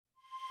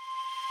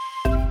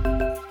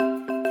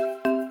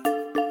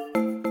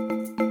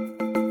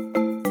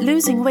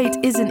Losing weight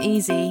isn't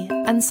easy,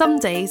 and some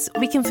days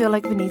we can feel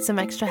like we need some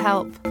extra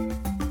help.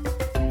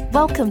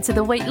 Welcome to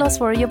the Weight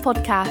Loss Warrior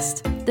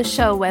podcast, the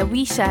show where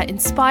we share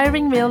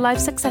inspiring real-life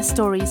success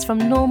stories from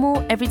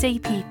normal, everyday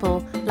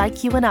people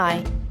like you and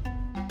I.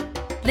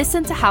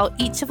 Listen to how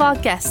each of our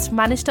guests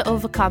managed to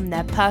overcome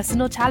their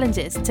personal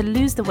challenges to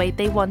lose the weight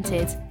they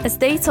wanted, as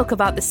they talk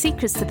about the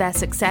secrets to their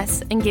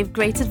success and give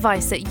great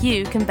advice that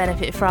you can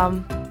benefit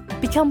from.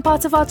 Become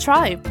part of our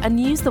tribe and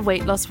use the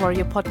Weight Loss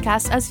Warrior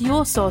podcast as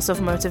your source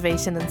of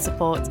motivation and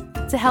support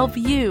to help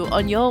you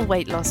on your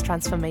weight loss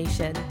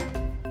transformation.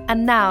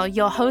 And now,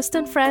 your host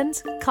and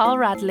friend, Carl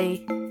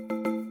Radley.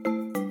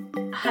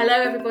 Hello,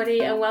 everybody,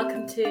 and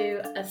welcome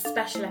to a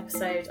special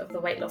episode of the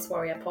Weight Loss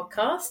Warrior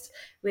podcast,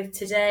 with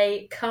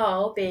today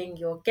Carl being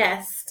your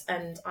guest,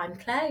 and I'm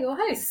Claire, your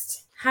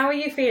host. How are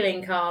you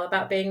feeling, Carl,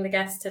 about being the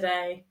guest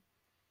today?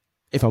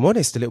 If I'm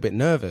honest, a little bit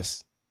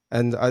nervous.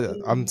 And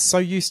I'm so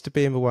used to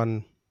being the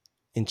one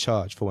in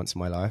charge for once in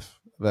my life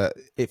that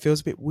it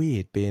feels a bit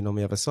weird being on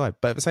the other side.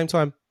 But at the same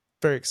time,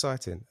 very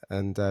exciting.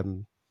 And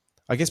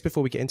I guess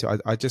before we get into it,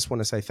 I just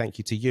want to say thank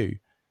you to you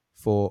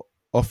for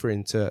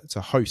offering to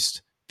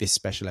host this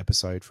special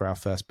episode for our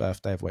first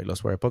birthday of Weight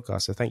Loss Warrior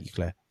podcast. So thank you,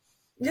 Claire.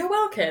 You're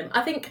welcome.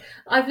 I think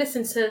I've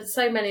listened to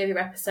so many of your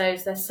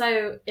episodes. They're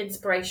so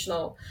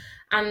inspirational.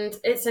 And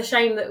it's a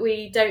shame that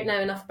we don't know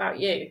enough about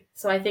you.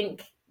 So I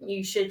think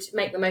you should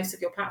make the most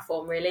of your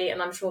platform, really.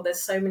 And I'm sure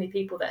there's so many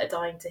people that are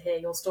dying to hear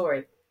your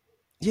story.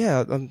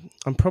 Yeah,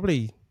 I'm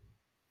probably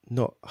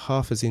not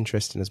half as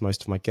interesting as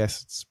most of my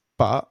guests,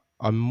 but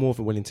I'm more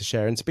than willing to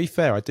share. And to be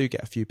fair, I do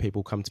get a few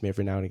people come to me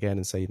every now and again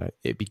and say,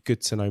 it'd be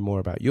good to know more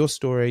about your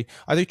story.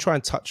 I do try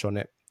and touch on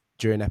it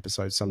during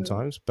episodes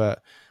sometimes,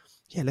 but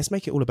yeah, let's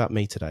make it all about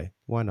me today.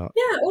 Why not?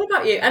 Yeah, all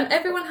about you. And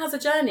everyone has a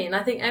journey, and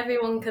I think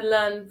everyone can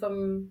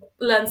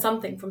learn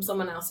something from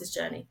someone else's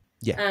journey.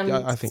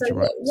 Yeah, I think you're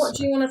right. What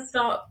do you want to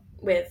start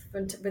with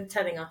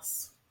telling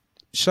us?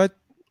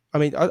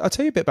 I'll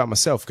tell you a bit about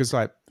myself, because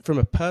from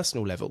a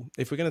personal level,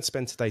 if we're going to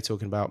spend today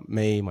talking about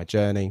me, my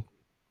journey,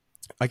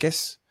 I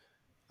guess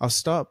I'll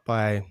start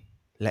by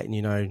letting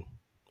you know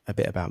a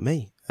bit about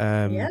me.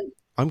 I'm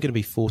going to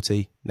be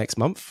 40 next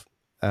month.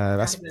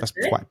 That's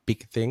quite a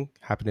big thing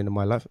happening in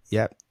my life.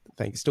 Yeah,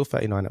 thanks. Still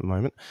 39 at the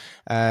moment.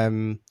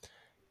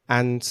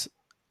 And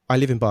I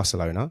live in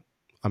Barcelona.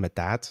 I'm a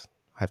dad.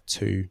 I have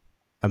two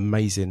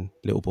amazing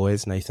little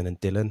boys, Nathan and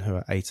Dylan, who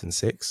are 8 and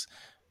 6.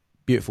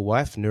 Beautiful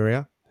wife,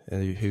 Nuria,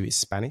 who is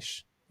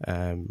Spanish.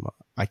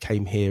 I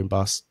came here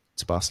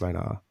to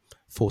Barcelona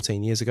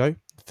 14 years ago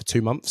for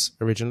 2 months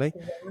originally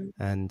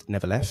and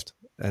never left.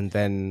 And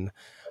then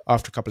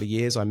after a couple of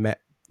years, I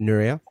met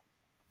Nuria,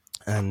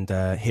 and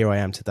here I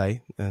am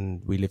today,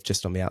 and we live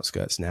just on the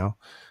outskirts now.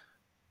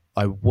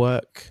 I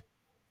work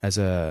as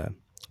a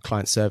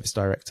client service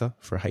director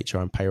for a HR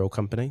and payroll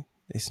company.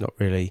 It's not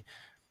really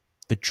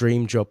the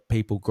dream job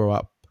people grow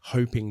up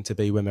hoping to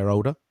be when they're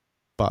older,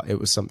 but it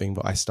was something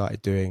that I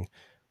started doing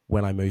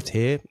when I moved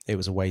here. It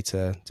was a way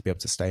to be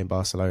able to stay in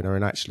Barcelona,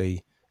 and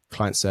actually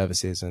client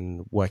services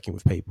and working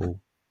with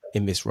people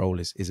in this role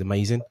is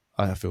amazing.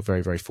 I feel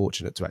very, very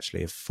fortunate to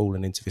actually have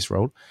fallen into this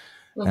role.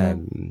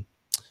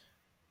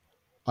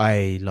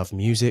 I love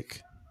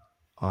music.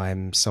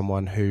 I'm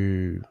someone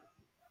who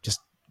just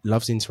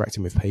loves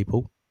interacting with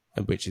people,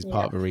 which is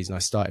part of the reason I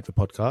started the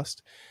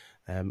podcast.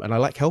 And I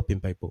like helping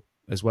people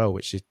as well,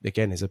 which is,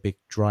 again, is a big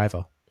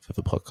driver for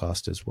the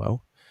podcast as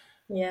well.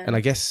 Yeah. And I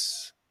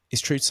guess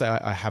it's true to say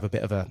I have a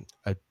bit of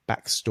a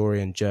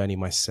backstory and journey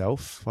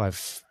myself.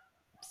 I've,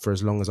 for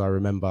as long as I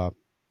remember,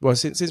 well,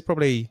 since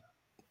probably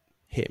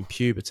hitting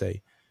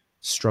puberty,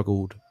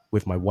 struggled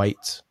with my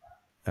weight,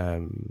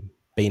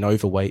 being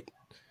overweight,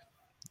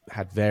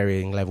 had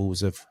varying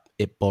levels of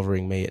it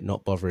bothering me, it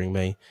not bothering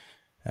me.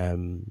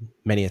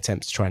 Many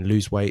attempts to try and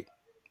lose weight,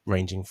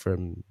 ranging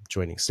from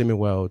joining Slimming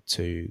World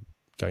to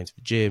going to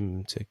the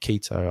gym to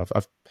keto.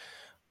 I've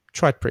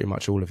tried pretty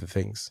much all of the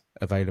things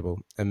available.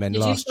 And then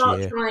last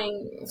year...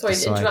 Sorry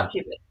to interrupt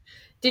you, but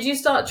did you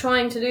start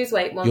trying to lose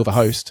weight once? You're the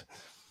host.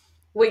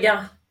 Well,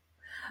 yeah.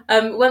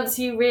 Once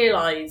you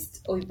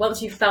realised, or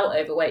once you felt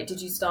overweight,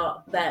 did you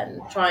start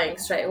then trying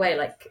straight away,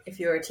 like if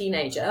you were a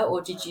teenager,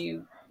 or did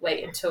you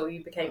wait until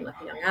you became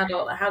like a young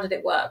adult? Like, how did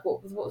it work?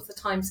 What was the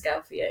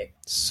timescale for you?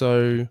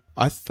 So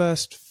I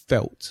first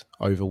felt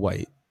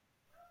overweight.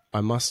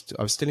 I was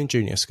still in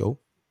junior school,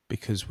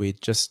 because we'd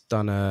just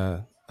done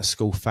a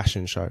school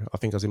fashion show. I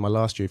think I was in my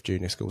last year of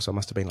junior school, so I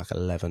must have been like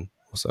 11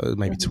 or so,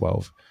 maybe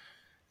 12.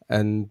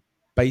 And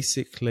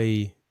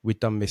basically we'd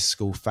done this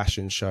school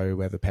fashion show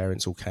where the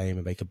parents all came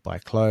and they could buy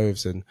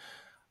clothes, and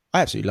I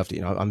absolutely loved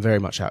it. I'm very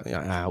much an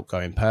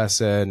outgoing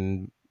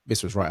person.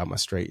 This was right up my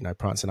street,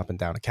 prancing up and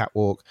down a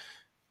catwalk.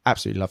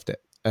 Absolutely loved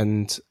it.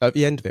 And at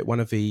the end of it, one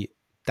of the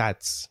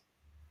dads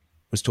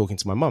was talking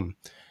to my mum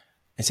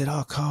and said,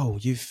 "Oh, Carl,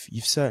 you've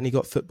certainly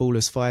got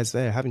footballer's thighs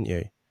there, haven't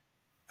you?"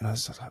 And I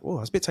was like, "Oh,"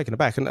 I was a bit taken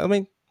aback. And I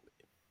mean,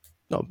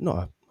 not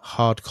a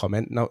hard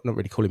comment, not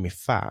really calling me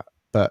fat,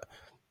 but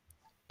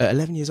at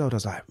 11 years old, I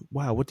was like,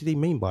 wow, what did he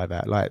mean by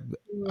that? Like,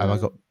 have I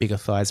Mm. got bigger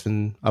thighs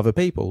than other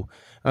people?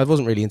 And I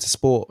wasn't really into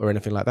sport or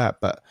anything like that,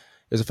 but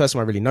it was the first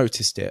time I really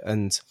noticed it.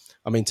 And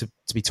I mean, to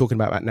be talking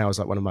about that now is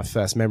like one of my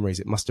first memories.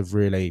 It must have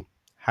really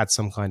had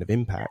some kind of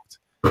impact.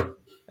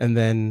 And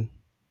then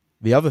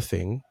the other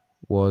thing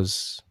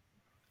was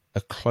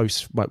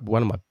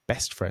one of my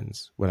best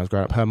friends when I was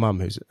growing up, her mum,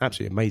 who's an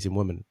absolutely amazing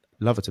woman,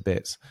 love her to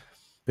bits.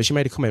 But she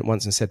made a comment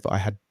once and said that I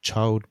had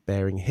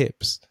childbearing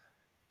hips.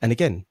 And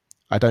again,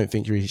 I don't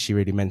think she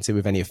really meant it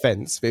with any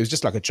offense. But it was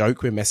just like a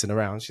joke. We're messing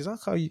around. She's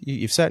like, "Oh,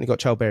 you've certainly got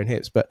childbearing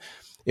hips." But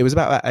it was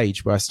about that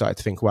age where I started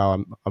to think,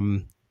 "Wow,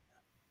 I'm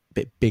a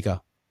bit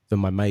bigger than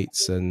my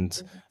mates." And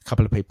a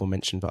couple of people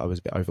mentioned that I was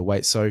a bit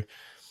overweight. So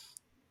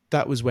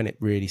that was when it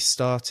really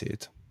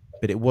started.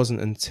 But it wasn't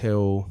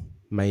until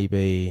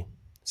maybe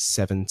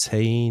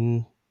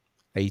 17,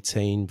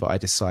 18 that I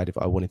decided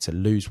that I wanted to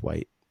lose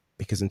weight,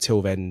 because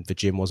until then the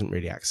gym wasn't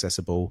really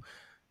accessible.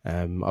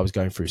 I was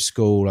going through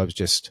school.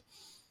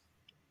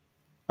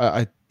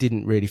 I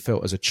didn't really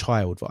feel as a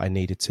child that I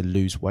needed to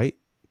lose weight.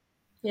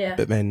 Yeah.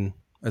 But then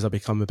as I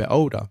become a bit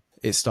older,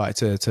 it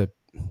started to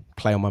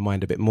play on my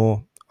mind a bit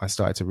more. I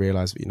started to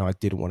realize that, I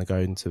didn't want to go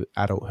into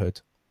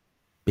adulthood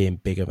being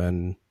bigger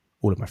than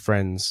all of my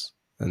friends.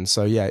 And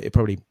so, yeah, it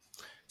probably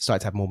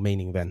started to have more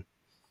meaning then.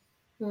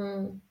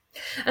 Mm.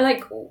 And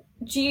like,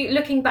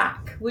 looking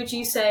back, would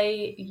you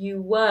say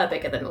you were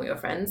bigger than all your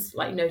friends,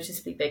 like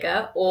noticeably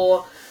bigger,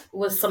 or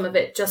was some of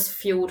it just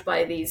fueled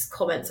by these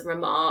comments and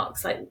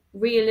remarks? Like,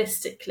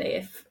 realistically,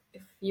 if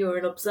you were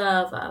an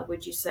observer,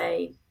 would you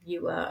say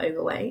you were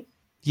overweight?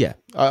 Yeah,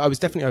 I was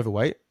definitely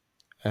overweight,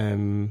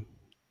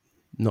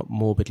 not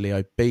morbidly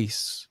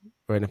obese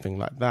or anything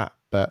like that,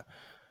 but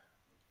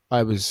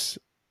I was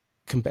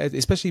compared,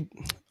 especially,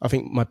 I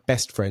think my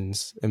best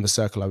friends in the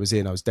circle I was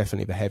in, I was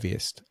definitely the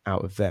heaviest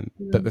out of them.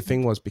 But the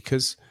thing was,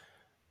 because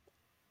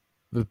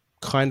the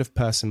kind of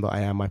person that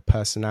I am, my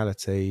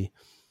personality,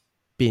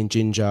 being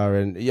ginger,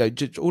 and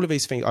all of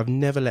these things, I've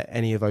never let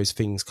any of those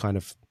things kind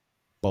of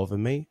bother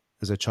me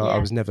as a child. I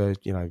Yeah. was never,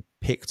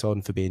 picked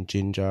on for being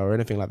ginger or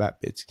anything like that,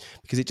 but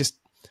because it just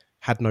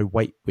had no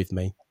weight with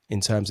me in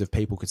terms of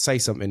people could say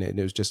something and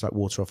it was just like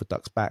water off a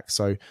duck's back.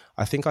 So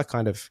I think I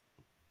kind of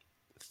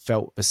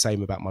felt the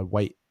same about my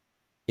weight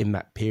in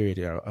that period,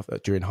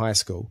 during high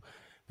school.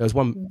 There was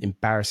one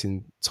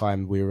embarrassing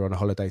time we were on a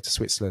holiday to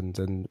Switzerland,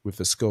 and with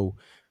the school,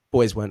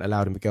 boys weren't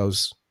allowed in the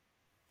girls'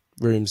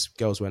 rooms,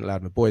 girls weren't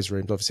allowed in the boys'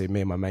 rooms. Obviously,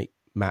 me and my mate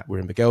Matt were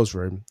in the girls'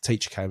 room.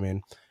 Teacher came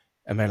in,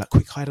 and they're like,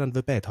 "Quick, hide under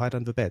the bed, hide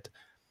under the bed."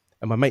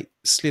 And my mate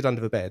slid under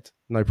the bed,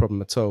 no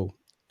problem at all.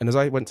 And as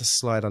I went to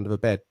slide under the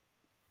bed,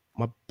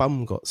 my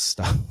bum got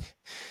stuck,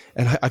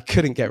 and I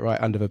couldn't get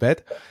right under the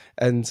bed.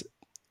 And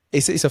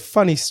it's a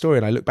funny story,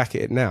 and I look back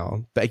at it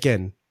now. But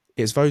again,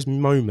 it's those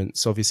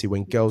moments, obviously,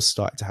 when girls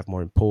started to have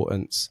more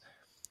importance.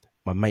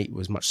 My mate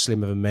was much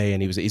slimmer than me,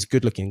 and he's a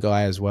good looking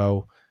guy as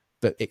well.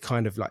 But it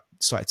kind of like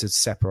started to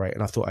separate,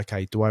 and I thought,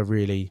 okay, do I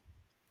really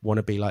want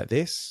to be like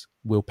this?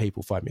 Will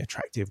people find me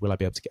attractive? Will I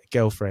be able to get a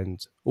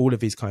girlfriend? All of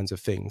these kinds of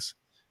things.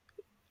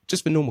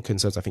 Just the normal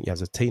concerns I think you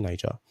have as a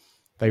teenager,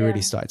 they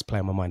really started to play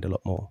on my mind a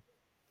lot more.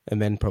 And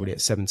then probably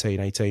at 17,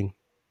 18,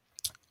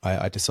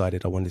 I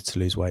decided I wanted to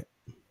lose weight.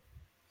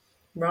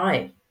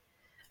 Right.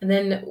 And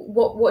then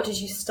what did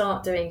you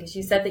start doing? Because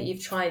you said that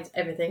you've tried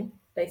everything,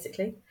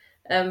 basically.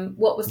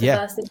 What was the Yeah.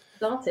 first thing you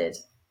started?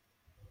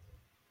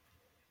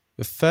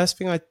 The first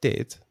thing I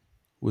did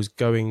was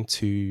going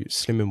to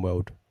Slimming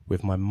World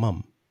with my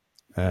mum.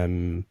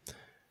 And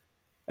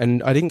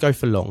I didn't go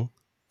for long.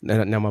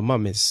 Now my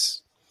mum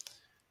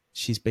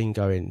she's been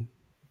going,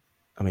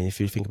 I mean, if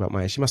you think about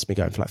my age, she must have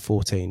been going for like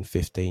 14,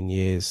 15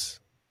 years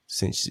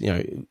since,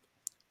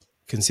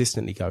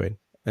 consistently going.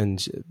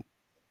 And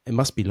it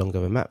must be longer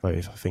than that, though,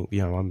 if I think,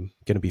 I'm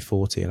going to be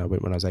 40 and I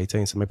went when I was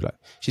 18. So maybe like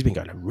she's been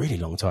going a really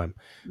long time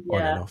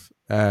on and off.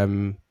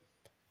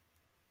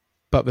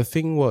 But the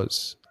thing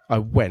was, I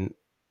went,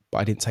 but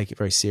I didn't take it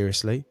very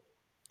seriously.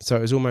 So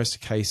it was almost a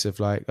case of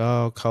like,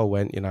 oh, Cole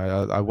went,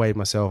 I weighed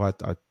myself.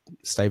 I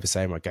stayed the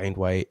same. I gained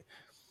weight.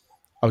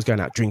 I was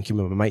going out drinking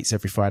with my mates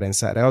every Friday and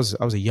Saturday. I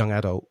was a young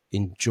adult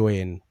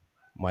enjoying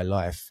my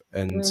life.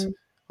 And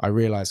I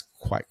realized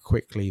quite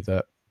quickly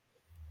that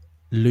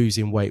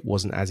losing weight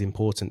wasn't as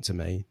important to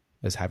me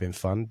as having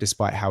fun.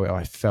 Despite how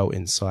I felt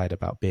inside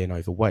about being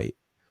overweight,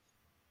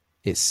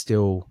 it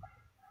still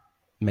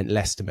meant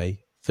less to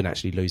me than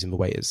actually losing the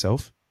weight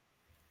itself.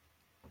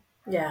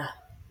 Yeah,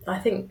 I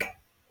think,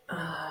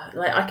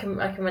 like I can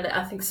relate.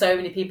 I think so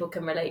many people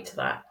can relate to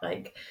that.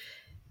 Like,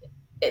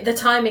 the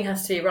timing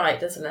has to be right,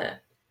 doesn't it?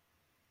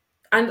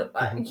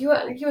 And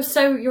you're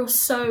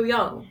so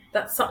young.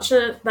 That's such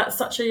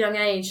a young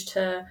age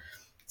to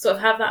sort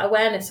of have that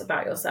awareness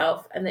about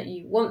yourself and that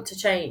you want to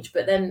change,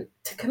 but then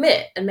to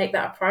commit and make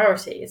that a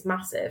priority is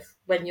massive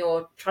when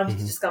you're trying to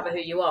discover who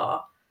you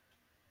are.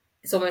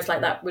 It's almost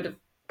like that would have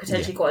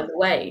potentially got in the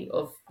way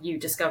of you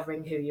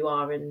discovering who you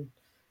are and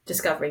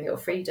discovering your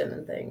freedom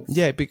and things.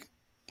 Yeah,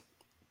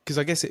 because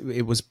I guess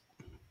it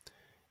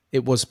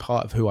was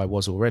part of who I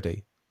was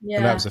already. And that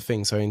Yeah. was the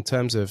thing. So in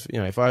terms of,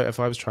 if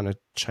I was trying to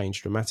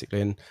change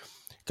dramatically, and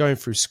going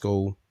through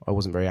school, I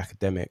wasn't very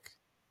academic,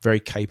 very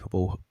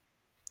capable.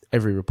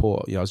 Every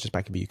report, I was just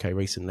back in the UK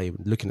recently,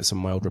 looking at some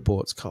of my old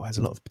reports. Cole has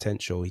a lot of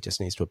potential. He just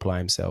needs to apply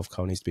himself.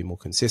 Cole needs to be more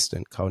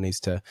consistent. Cole needs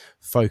to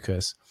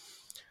focus.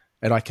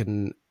 And I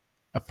can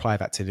apply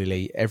that to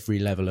nearly every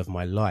level of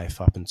my life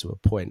up until a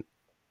point,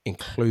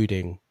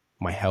 including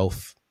my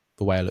health,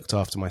 the way I looked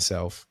after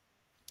myself.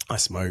 I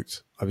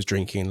smoked. I was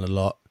drinking a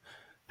lot.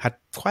 Had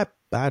quite a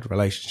bad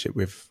relationship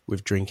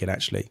with drinking,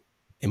 actually,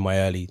 in my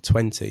early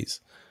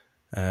 20s.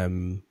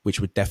 Which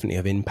would definitely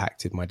have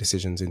impacted my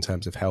decisions in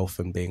terms of health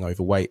and being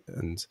overweight,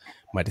 and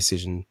my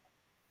decision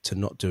to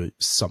not do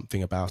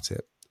something about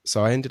it.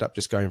 So I ended up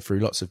just going through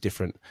lots of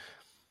different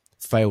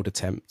failed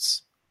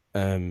attempts.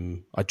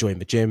 I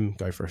joined the gym,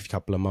 go for a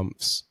couple of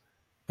months,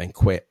 then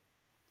quit.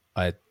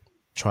 I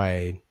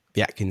try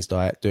the Atkins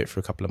diet, do it for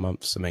a couple of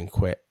months, and then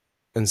quit.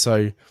 And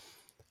so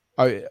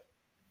I,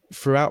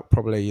 throughout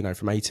probably,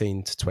 from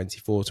 18 to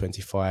 24,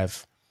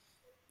 25,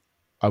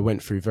 I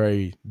went through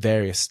very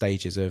various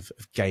stages of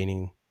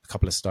gaining a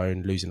couple of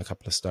stone, losing a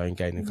couple of stone,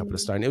 gaining a couple of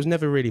stone. It was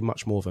never really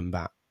much more than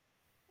that.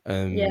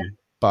 Yeah.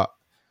 But,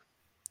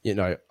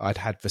 I'd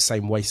had the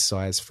same waist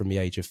size from the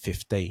age of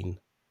 15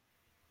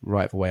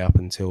 right the way up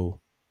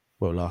until,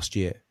 last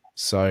year.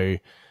 So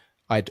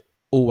I'd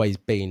always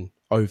been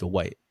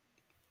overweight,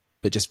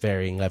 but just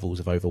varying levels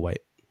of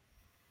overweight.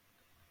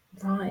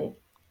 Right.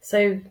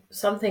 So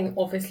something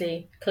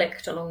obviously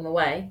clicked along the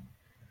way.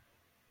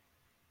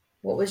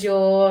 What was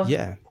your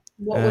Yeah.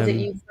 what was it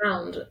you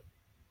found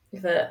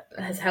that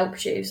has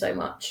helped you so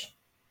much?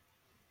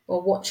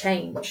 Or what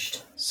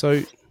changed?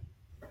 So,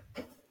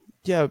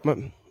 yeah,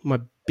 my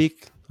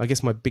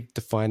big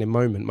defining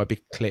moment, my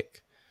big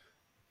click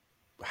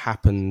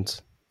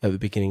happened at the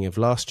beginning of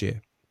last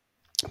year.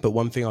 But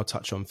one thing I'll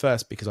touch on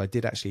first, because I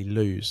did actually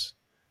lose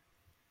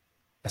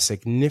a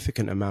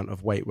significant amount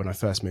of weight when I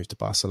first moved to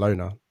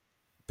Barcelona,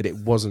 but it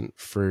wasn't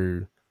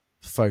through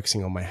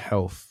focusing on my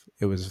health.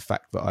 It was the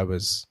fact that I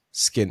was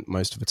skint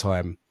most of the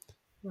time,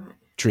 Right.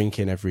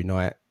 drinking every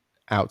night,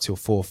 out till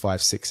 4,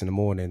 5, 6 in the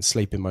morning,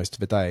 sleeping most of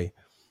the day,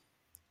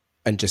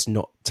 and just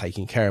not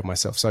taking care of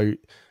myself. So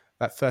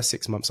that first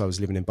 6 months I was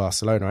living in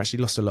Barcelona, I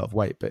actually lost a lot of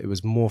weight, but it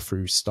was more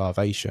through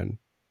starvation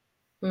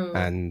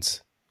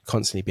and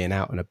constantly being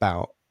out and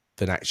about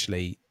than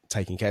actually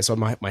taking care. So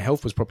my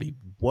health was probably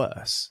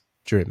worse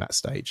during that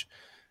stage,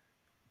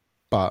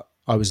 but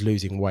I was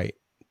losing weight.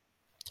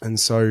 And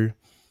so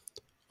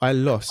I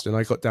lost, and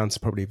I got down to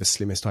probably the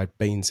slimmest I'd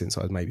been since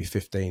I was maybe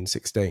 15,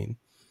 16,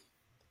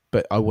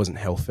 but I wasn't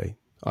healthy.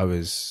 I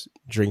was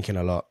drinking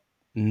a lot,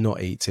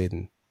 not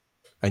eating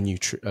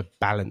a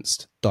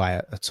balanced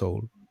diet at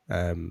all,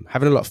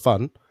 having a lot of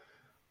fun.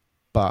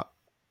 But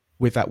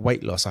with that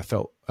weight loss, I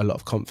felt a lot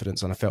of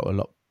confidence, and I felt a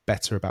lot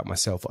better about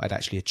myself. I'd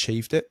actually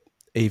achieved it,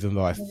 even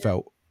though I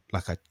felt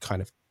like I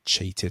kind of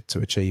cheated to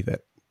achieve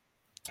it.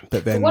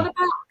 But then, What about,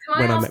 can I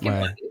when I ask met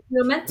about my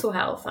your mental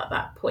health at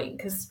that point?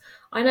 Because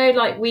I know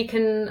like we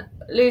can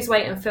lose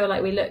weight and feel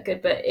like we look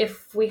good, but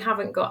if we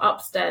haven't got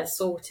upstairs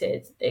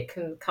sorted, it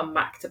can come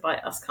back to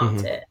bite us,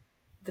 can't it?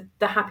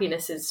 The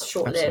happiness is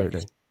short-lived.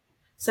 absolutely,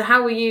 So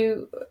how were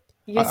you,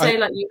 you I say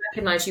like you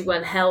recognised you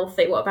weren't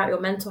healthy. What about your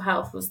mental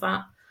health? Was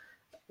that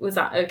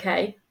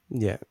okay?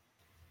 yeah,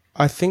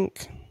 I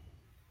think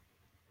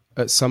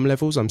at some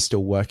levels I'm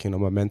still working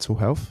on my mental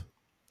health,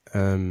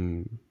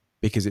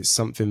 because it's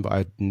something that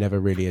I'd never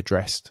really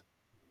addressed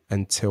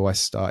until I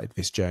started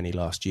this journey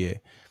last year.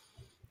 Right.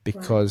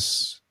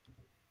 Because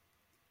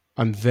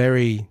I'm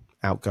very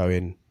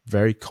outgoing,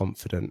 very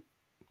confident,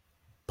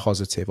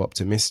 positive,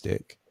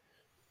 optimistic,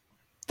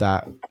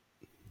 that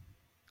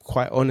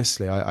quite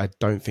honestly, I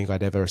don't think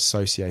I'd ever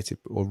associated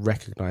or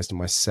recognized in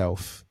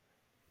myself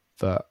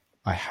that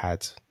I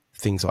had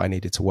things that I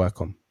needed to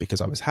work on,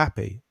 because I was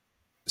happy.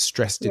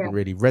 Stress Yeah. didn't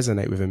really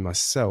resonate within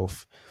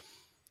myself.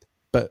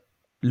 But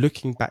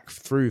looking back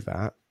through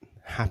that,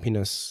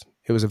 happiness,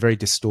 it was a very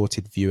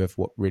distorted view of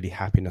what really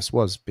happiness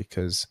was,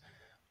 because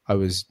I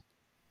was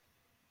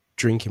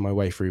drinking my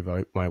way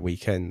through my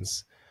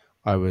weekends.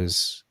 I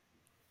was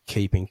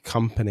keeping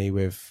company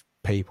with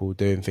people,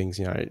 doing things,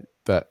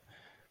 that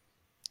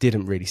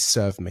didn't really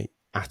serve me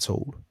at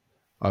all.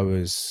 I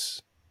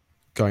was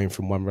going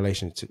from one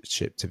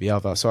relationship to the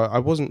other. So I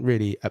wasn't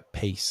really at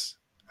peace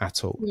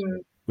at all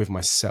with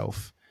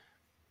myself.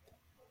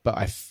 But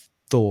I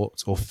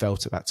thought or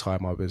felt at that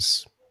time I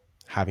was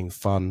having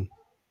fun.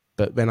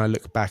 But then I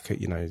look back at,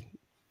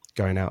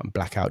 going out and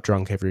blackout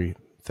drunk every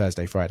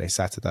Thursday, Friday,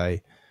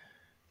 Saturday.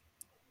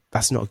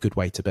 That's not a good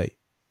way to be.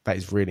 That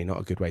is really not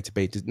a good way to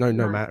be. No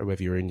matter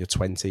whether you're in your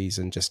 20s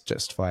and just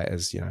justify it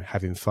as,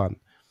 having fun.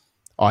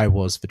 I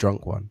was the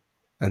drunk one.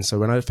 And so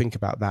when I think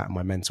about that and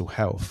my mental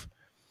health,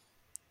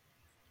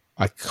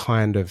 I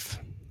kind of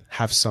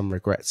have some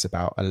regrets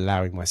about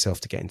allowing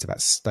myself to get into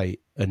that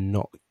state and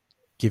not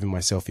giving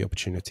myself the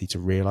opportunity to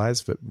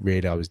realize that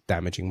really I was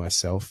damaging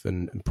myself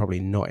and probably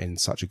not in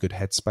such a good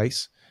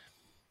headspace.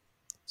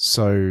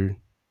 So,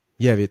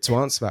 yeah, to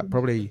answer that,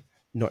 probably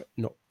not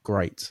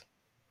great.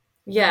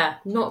 Yeah,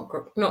 not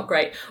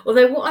great.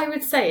 Although what I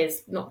would say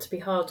is not to be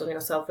hard on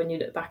yourself when you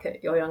look back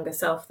at your younger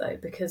self, though,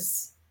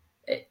 because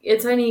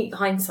it's only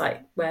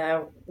hindsight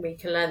where we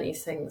can learn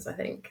these things. I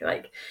think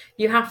like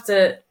you have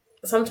to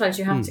sometimes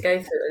you have to go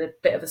through a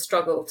bit of a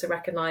struggle to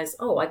recognize,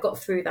 oh, I got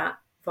through that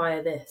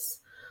via this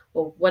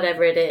or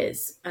whatever it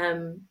is.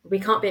 We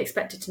can't be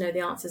expected to know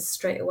the answers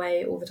straight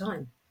away all the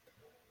time.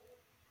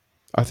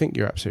 I think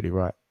you're absolutely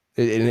right.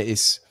 And it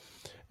is,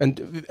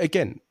 and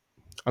again,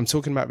 I'm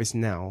talking about this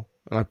now,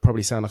 and I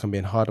probably sound like I'm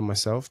being hard on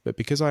myself, but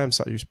because I am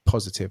so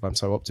positive, I'm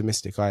so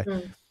optimistic. I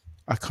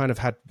kind of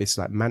had this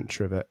like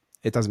mantra that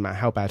it doesn't matter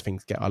how bad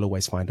things get, I'll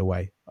always find a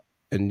way.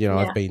 And Yeah.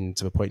 I've been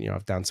to the point,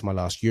 I've down to my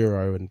last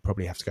Euro and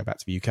probably have to go back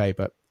to the UK,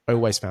 but I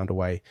always found a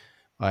way.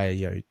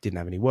 I didn't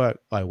have any work.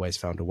 I always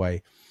found a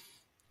way,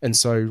 and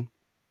so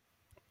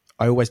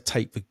I always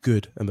take the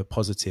good and the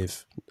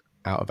positive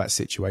out of that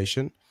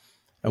situation.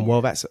 And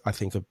while that's, I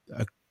think,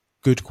 a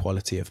good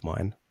quality of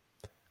mine,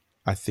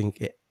 I think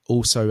it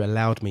also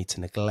allowed me to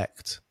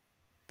neglect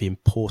the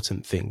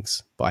important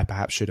things that I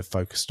perhaps should have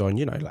focused on,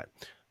 like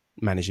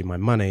managing my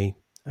money,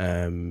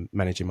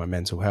 managing my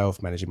mental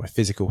health, managing my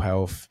physical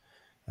health,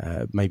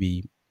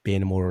 maybe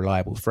being a more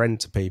reliable friend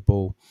to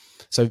people.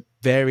 So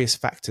various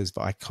factors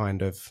that I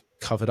kind of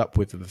covered up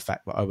with the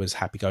fact that I was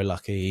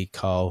happy-go-lucky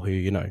Carl,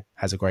 who,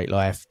 has a great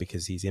life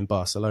because he's in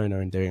Barcelona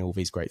and doing all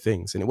these great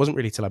things. And it wasn't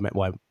really till I met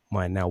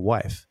my now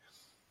wife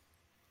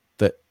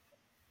that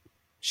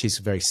she's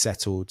a very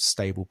settled,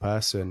 stable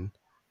person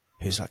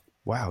who's like,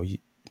 wow,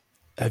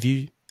 have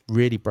you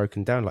really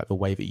broken down like the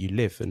way that you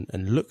live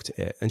and looked at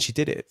it? And she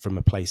did it from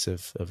a place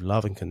of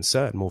love and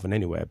concern more than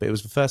anywhere. But it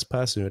was the first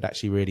person who had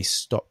actually really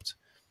stopped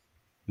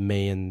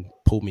me and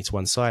pulled me to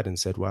one side and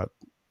said, well,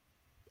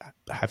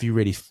 have you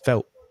really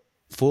thought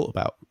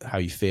about how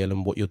you feel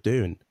and what you're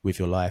doing with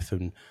your life,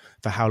 and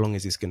for how long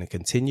is this going to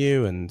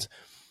continue, and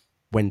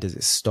when does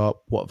it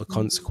stop, what are the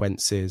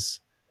consequences?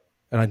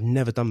 And I'd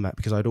never done that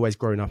because I'd always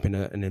grown up in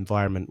an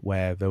environment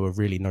where there were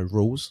really no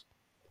rules,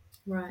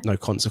 Right. no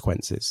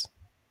consequences.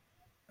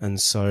 And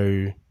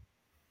so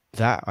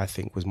that, I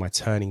think, was my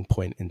turning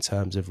point in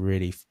terms of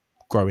really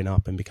growing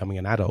up and becoming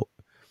an adult.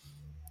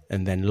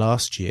 And then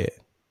last year,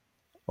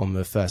 on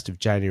the 1st of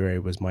January,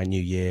 was my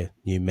new year,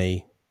 new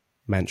me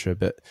mantra.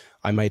 But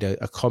I made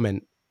a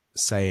comment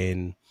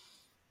saying,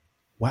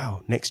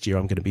 wow, next year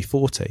I'm going to be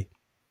 40.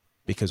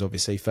 Because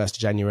obviously 1st of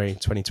January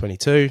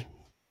 2022,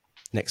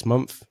 next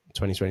month,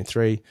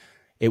 2023,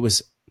 it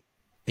was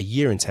a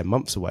year and 10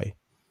 months away.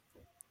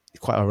 It's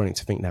quite ironic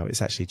to think now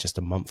it's actually just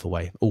a month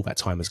away. All that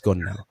time has gone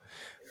now.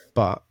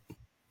 But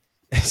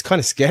it's kind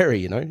of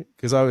scary,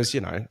 because I was,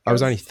 I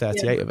was only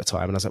 38 at the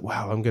time, and I was like,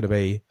 wow, I'm going to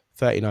be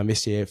 39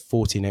 this year,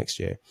 40 next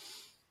year.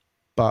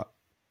 But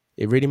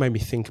it really made me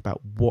think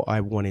about what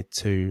I wanted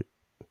to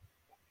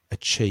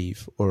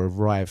achieve or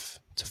arrive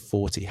to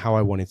 40, how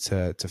I wanted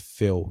to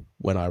feel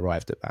when I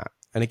arrived at that.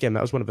 And again,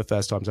 that was one of the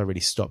first times I really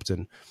stopped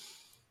and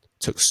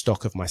took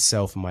stock of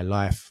myself and my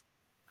life.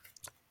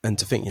 And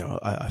to think,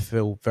 I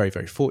feel very,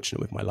 very fortunate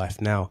with my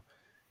life now.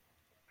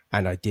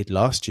 And I did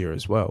last year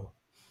as well.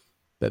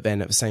 But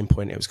then at the same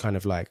point, it was kind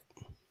of like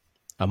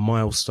a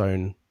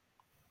milestone,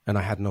 and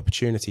I had an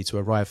opportunity to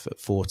arrive at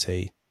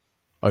 40,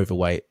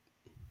 overweight,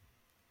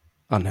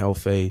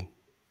 unhealthy,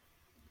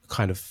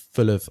 kind of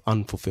full of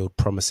unfulfilled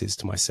promises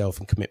to myself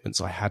and commitments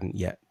I hadn't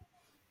yet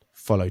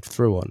followed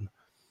through on.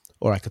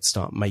 Or I could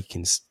start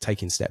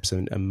taking steps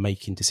and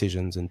making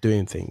decisions and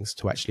doing things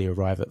to actually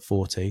arrive at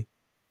 40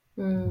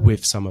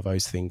 with some of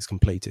those things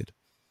completed,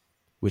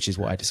 which is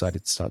what I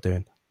decided to start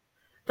doing.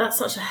 That's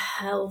such a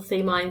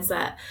healthy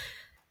mindset.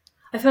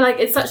 I feel like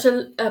it's such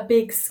a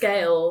big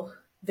scale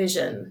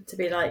vision to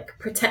be like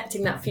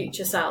protecting that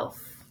future self.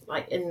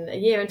 Like in a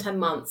year and 10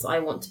 months, I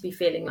want to be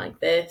feeling like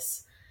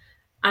this.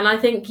 And I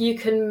think you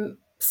can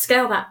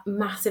scale that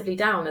massively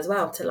down as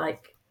well to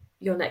like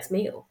your next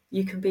meal.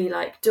 You can be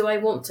like, do I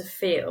want to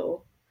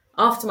feel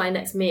after my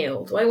next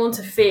meal, do I want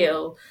to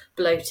feel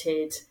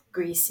bloated,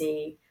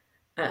 greasy,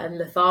 and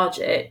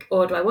lethargic,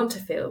 or do I want to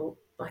feel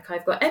like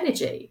I've got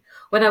energy?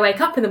 When I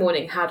wake up in the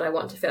morning, how do I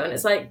want to feel? And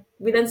it's like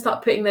we then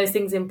start putting those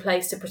things in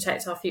place to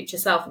protect our future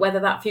self, whether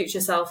that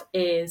future self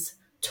is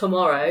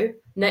tomorrow,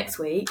 next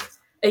week,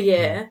 a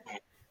year.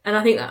 And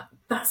I think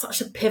that's such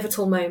a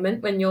pivotal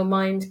moment when your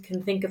mind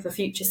can think of a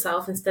future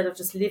self instead of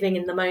just living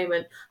in the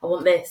moment. I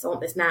want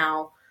this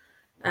now.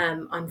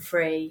 I'm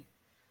free.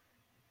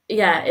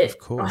 Yeah, Of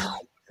course.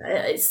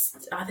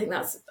 it's. I think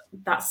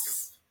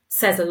that's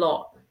says a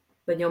lot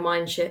when your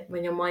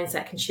when your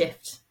mindset can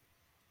shift.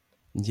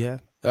 Yeah,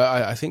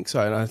 I think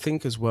so. And I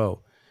think as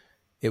well,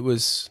 it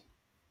was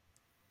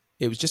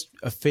just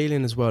a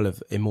feeling as well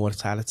of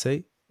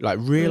immortality, like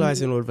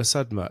realizing all of a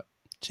sudden that,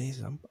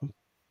 geez, I'm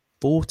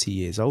 40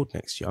 years old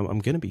next year. I'm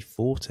going to be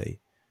 40.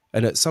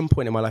 And at some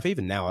point in my life,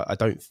 even now, I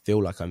don't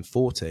feel like I'm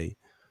 40,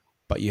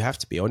 but you have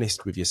to be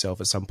honest with yourself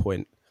at some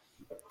point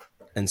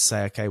and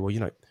say, okay,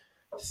 well,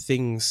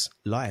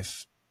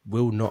 life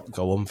will not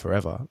go on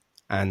forever.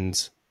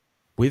 And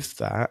with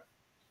that,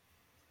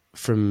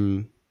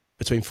 from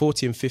between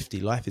 40 and 50,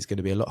 life is going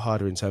to be a lot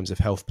harder in terms of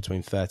health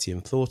between 30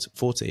 and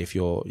 40 if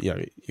you're,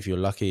 if you're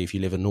lucky, if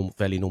you live a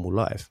fairly normal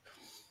life.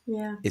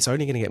 Yeah. It's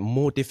only going to get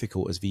more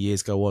difficult as the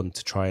years go on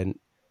to try and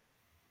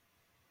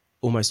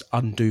almost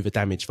undo the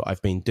damage that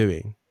I've been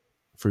doing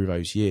through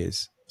those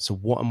years. So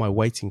what am I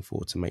waiting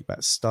for to make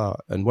that start?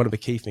 And one of the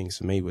key things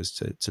for me was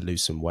to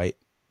lose some weight,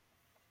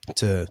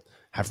 to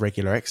have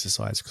regular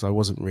exercise, because I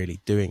wasn't really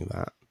doing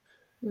that.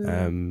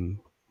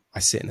 I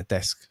sit in a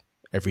desk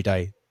every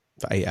day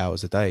for 8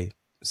 hours a day.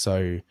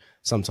 So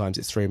sometimes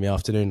it's 3 p.m.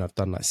 I've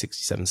done like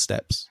 67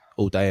 steps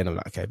all day, and I'm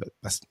like, okay, but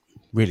that's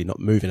really not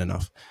moving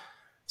enough.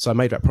 So I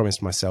made that promise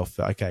to myself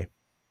that, okay,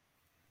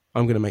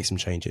 I'm going to make some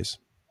changes.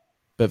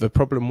 But the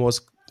problem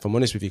was, if I'm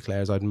honest with you,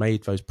 Claire, is I'd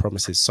made those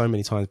promises so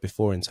many times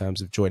before in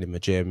terms of joining the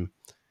gym,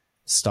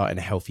 starting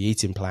a healthy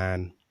eating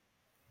plan,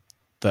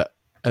 that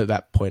at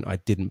that point I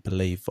didn't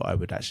believe that I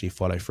would actually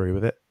follow through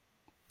with it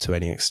to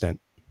any extent.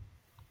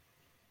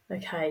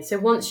 Okay, so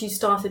once you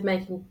started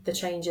making the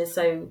changes,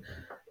 so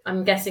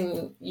I'm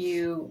guessing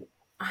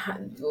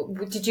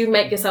did you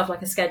make yourself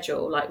like a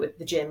schedule, like with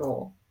the gym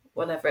or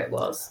whatever it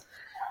was?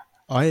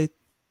 I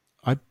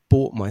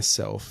bought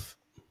myself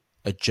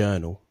a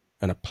journal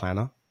and a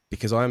planner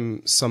because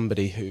I'm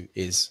somebody who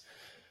is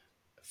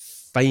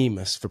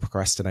famous for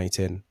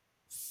procrastinating,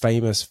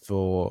 famous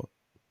for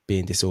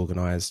being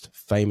disorganized,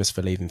 famous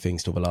for leaving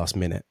things till the last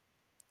minute.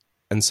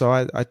 And so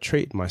I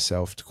treated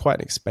myself to quite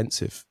an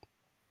expensive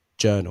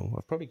journal.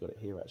 I've probably got it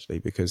here actually,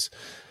 because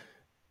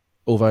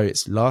although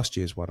it's last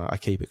year's one, I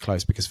keep it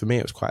close because for me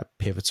it was quite a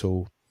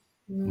pivotal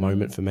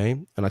moment for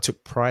me, and I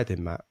took pride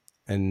in that,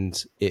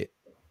 and it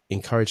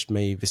encouraged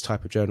me, this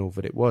type of journal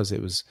that it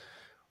was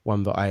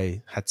one that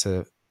I had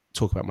to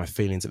talk about my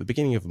feelings at the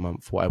beginning of the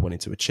month, what I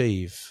wanted to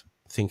achieve,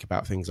 think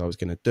about things I was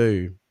going to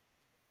do.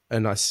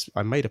 And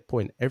I made a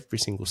point every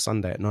single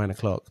Sunday at 9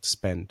 o'clock to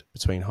spend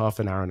between half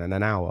an hour and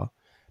an hour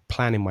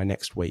planning my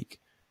next week,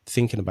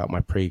 thinking about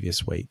my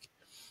previous week.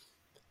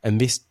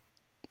 And this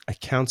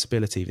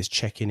accountability, this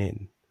checking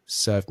in,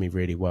 served me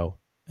really well.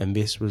 And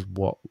this was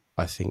what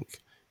I think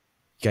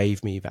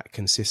gave me that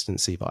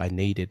consistency that I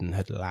needed and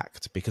had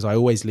lacked, because I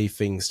always leave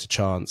things to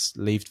chance,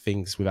 leave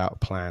things without a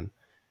plan.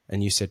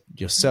 And you said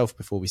yourself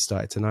before we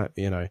started tonight,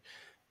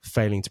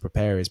 failing to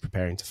prepare is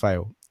preparing to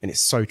fail. And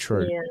it's so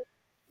true.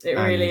 Yeah, it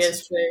really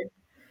is true.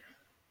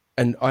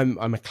 And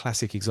I'm a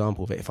classic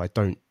example that if I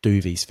don't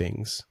do these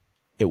things,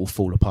 it will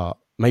fall apart.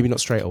 Maybe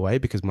not straight away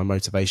because my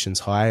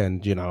motivation's high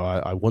and,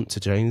 I want to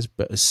change.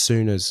 But as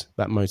soon as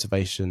that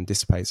motivation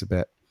dissipates a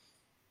bit,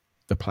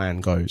 the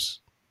plan goes.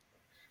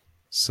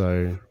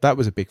 So that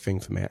was a big thing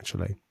for me,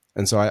 actually.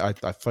 And so I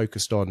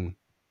focused on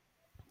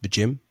the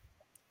gym,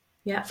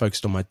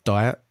 focused on my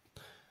diet.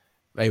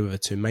 They were the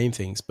two main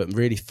things, but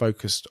really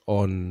focused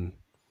on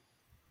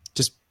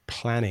just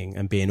planning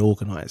and being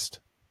organized.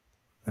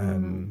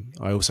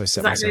 I also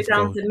set myself a goal. Does that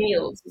go down to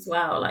meals as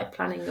well, like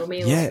planning your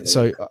meals? Yeah,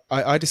 so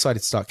I decided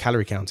to start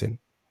calorie counting.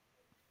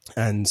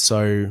 And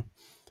I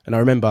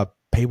remember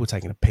people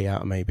taking a pee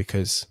out of me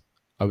because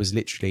I was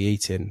literally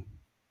eating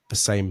the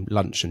same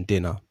lunch and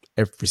dinner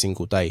every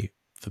single day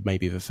for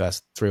maybe the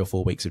first 3 or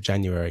 4 weeks of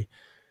January.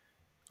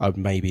 I would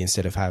maybe,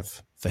 instead of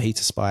have fajita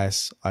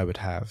spice, I would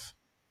have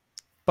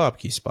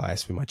barbecue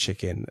spice with my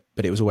chicken,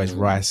 but it was always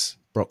rice,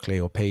 broccoli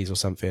or peas or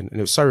something. And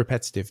it was so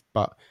repetitive.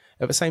 But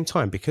at the same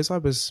time, because I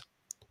was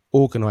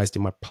organized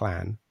in my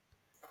plan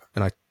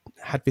and I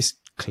had this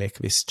click,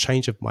 this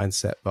change of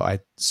mindset that I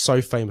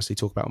so famously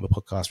talk about on the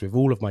podcast with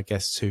all of my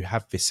guests who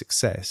have this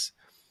success,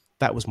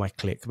 that was my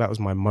click. That was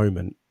my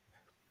moment.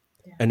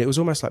 Yeah. And it was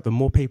almost like the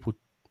more people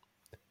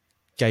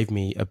gave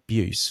me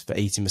abuse for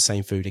eating the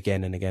same food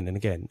again and again and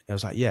again, I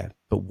was like, yeah,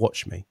 but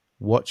watch me.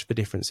 Watch the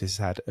difference it's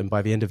had. And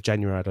by the end of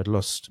January, I'd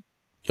lost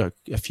a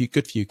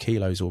good few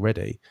kilos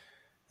already.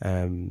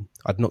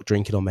 I'd knocked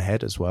drinking on my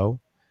head as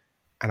well.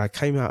 And I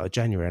came out of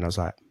January and I was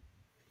like,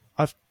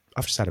 I've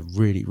just had a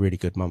really, really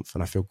good month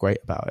and I feel great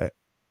about it.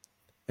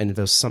 And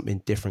there's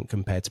something different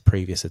compared to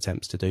previous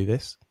attempts to do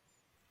this.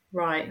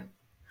 Right.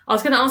 I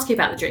was going to ask you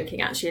about the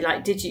drinking actually.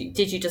 Like, did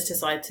you just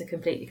decide to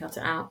completely cut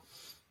it out?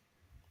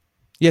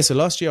 Yeah. So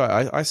last year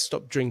I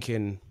stopped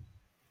drinking,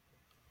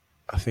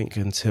 I think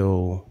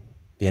until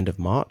the end of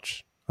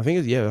March. I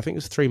think it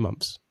was 3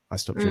 months I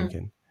stopped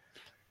drinking.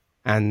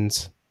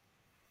 And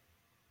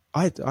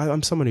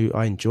I'm someone who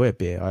I enjoy a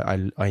beer.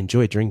 I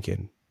enjoy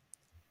drinking.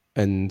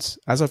 And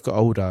as I've got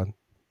older,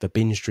 the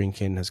binge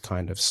drinking has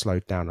kind of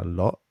slowed down a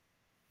lot.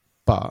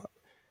 But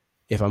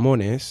if I'm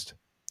honest,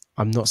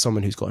 I'm not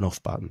someone who's got an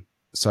off button.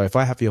 So if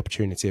I have the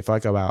opportunity, if I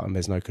go out and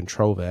there's no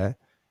control there,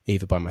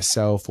 either by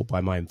myself or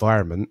by my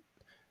environment,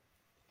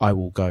 I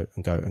will go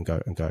and go and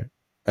go and go.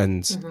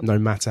 And no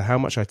matter how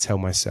much I tell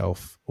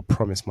myself or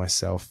promise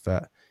myself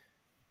that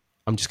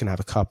I'm just going to have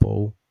a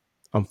couple,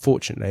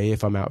 unfortunately,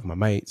 if I'm out with my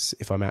mates,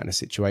 if I'm out in a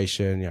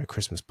situation,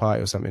 Christmas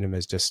party or something, and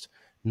there's just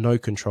no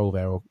control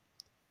there or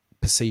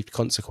perceived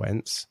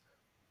consequence,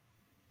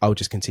 I'll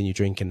just continue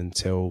drinking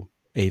until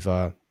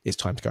either it's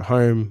time to go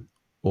home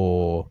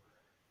or,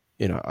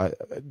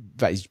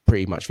 that is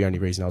pretty much the only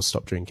reason I'll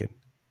stop drinking.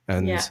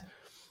 And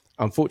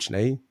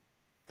unfortunately,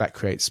 that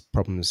creates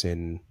problems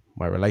in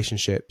my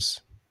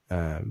relationships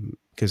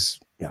because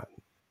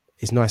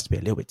it's nice to be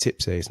a little bit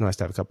tipsy. It's nice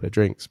to have a couple of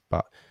drinks,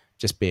 but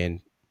just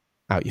being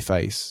out your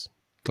face,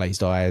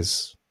 glazed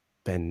eyes,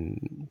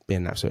 then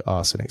being an absolute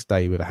arse the next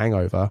day with a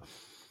hangover,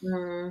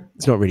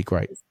 it's not really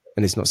great.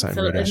 And it's not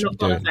something really I a should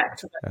be knock-on doing.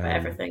 effect of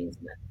everything,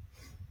 isn't it?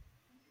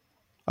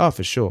 Oh,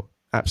 for sure.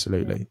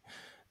 Absolutely. Yeah.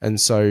 And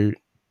so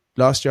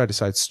last year I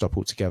decided to stop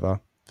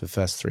altogether for the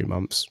first 3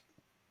 months.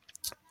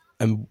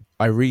 And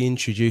I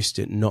reintroduced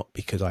it not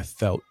because I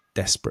felt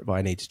desperate that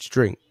I needed to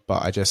drink,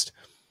 but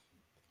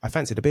I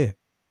fancied a beer.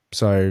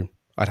 So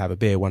I'd have a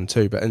beer, 1,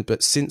 2.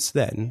 But since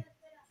then,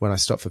 when I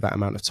stopped for that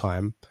amount of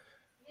time,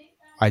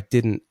 I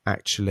didn't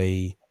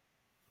actually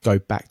go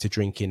back to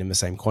drinking in the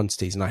same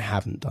quantities, and I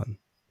haven't done.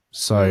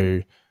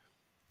 So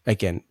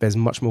again, there's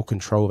much more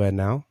control there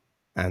now.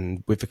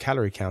 And with the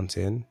calorie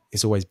counting,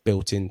 it's always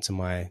built into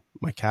my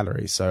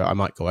calories. So I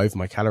might go over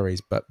my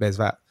calories, but there's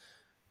that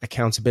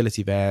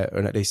accountability there,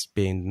 and at least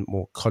being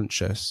more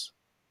conscious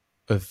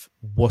of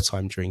what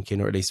I'm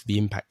drinking, or at least the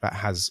impact that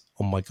has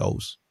on my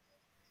goals,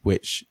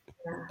 which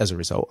as a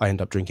result, I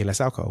end up drinking less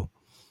alcohol.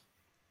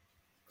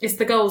 It's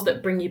the goals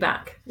that bring you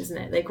back, isn't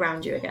it? They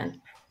ground you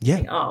again. Yeah.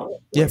 Think,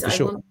 what Yeah, is for it I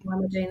sure. want? Why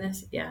am I doing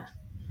this? Yeah.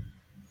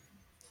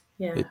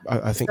 Yeah.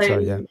 I think so,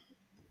 yeah.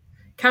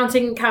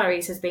 Counting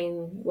calories has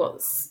been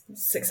what's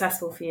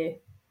successful for you.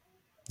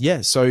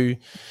 Yeah, so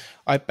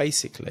I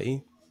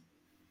basically,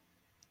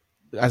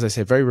 as I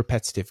said, very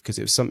repetitive because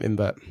it was something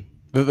that,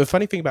 the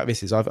funny thing about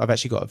this is I've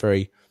actually got a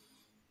very,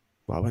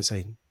 well, I won't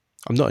say,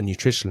 I'm not a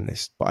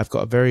nutritionist, but I've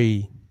got a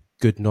very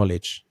good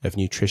knowledge of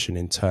nutrition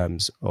in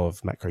terms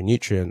of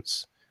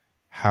macronutrients,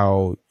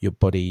 how your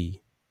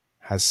body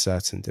has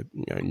certain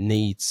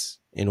needs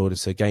in order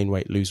to gain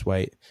weight, lose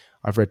weight.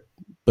 I've read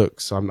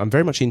books. I'm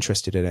very much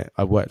interested in it.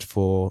 I worked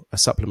for a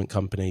supplement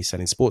company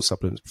selling sports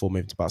supplements before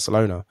moving to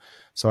Barcelona.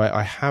 So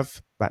I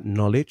have that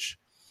knowledge,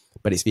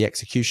 but it's the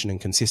execution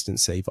and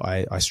consistency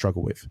that I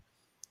struggle with.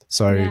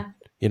 So,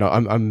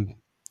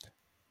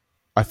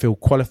 I feel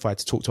qualified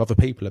to talk to other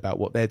people about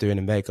what they're doing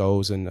and their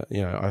goals. And,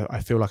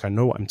 I feel like I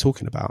know what I'm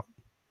talking about,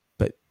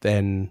 but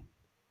then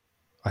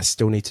I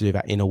still need to do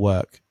that inner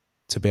work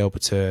to be able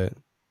to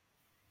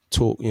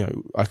talk.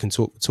 I can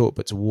talk,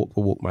 but to walk the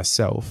walk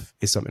myself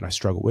is something I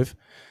struggle with,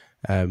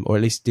 or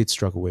at least did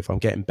struggle with. I'm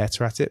getting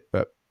better at it,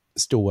 but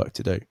still work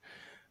to do.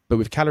 But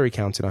with calorie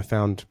counting, I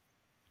found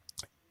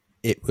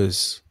it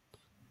was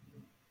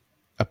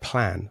a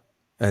plan,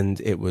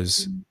 and it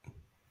was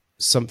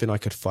something I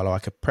could follow. I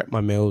could prep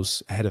my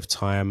meals ahead of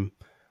time,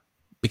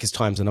 because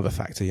time's another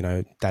factor,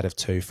 dad of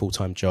 2,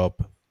 full-time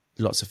job,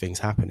 lots of things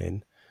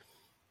happening.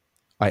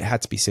 It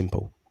had to be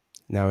simple.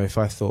 Now, if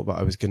I thought that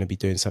I was going to be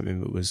doing something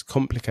that was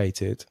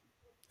complicated,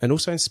 and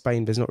also in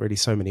Spain, there's not really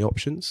so many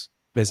options.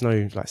 There's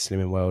no like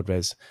Slimming World.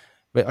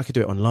 I could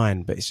do it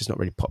online, but it's just not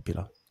really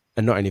popular.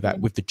 And not only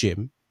that, with the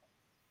gym,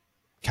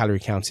 calorie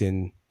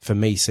counting for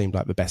me seemed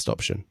like the best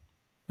option.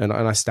 And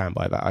I stand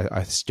by that.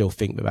 I still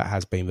think that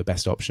has been the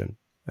best option.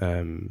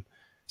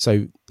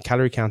 So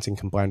calorie counting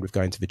combined with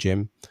going to the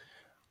gym,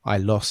 I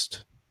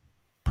lost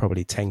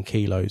probably 10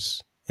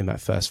 kilos in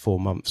that first 4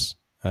 months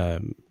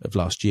of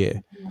last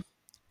year.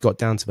 Got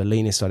down to the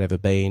leanest I'd ever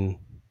been.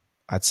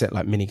 I'd set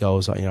like mini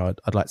goals, like,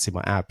 I'd like to see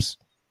my abs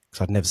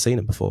because I'd never seen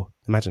them before.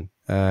 Imagine,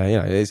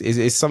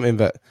 it's something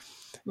that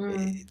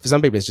for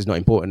some people it's just not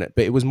important,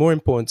 but it was more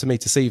important to me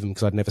to see them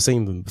because I'd never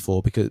seen them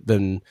before,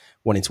 than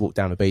wanting to walk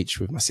down the beach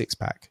with my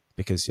 6-pack,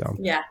 because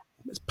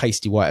as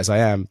pasty white as I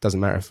am,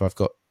 doesn't matter if I've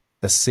got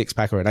a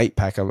 6-pack or an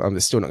 8-pack, I'm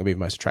still not going to be the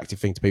most attractive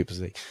thing to people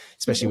to see,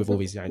 especially with all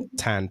these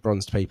tan,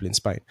 bronzed people in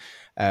Spain.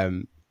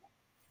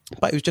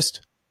 But it was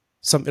just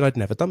something I'd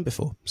never done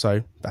before.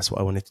 So that's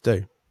what I wanted to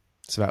do.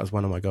 So that was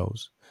one of my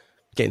goals.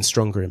 Getting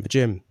stronger in the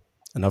gym,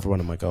 another one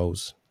of my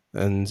goals.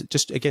 And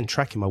just, again,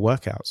 tracking my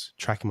workouts,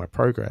 tracking my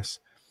progress.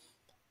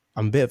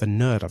 I'm a bit of a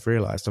nerd, I've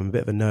realised. I'm a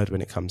bit of a nerd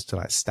when it comes to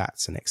like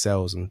stats and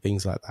Excels and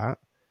things like that.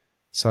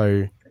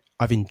 So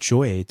I've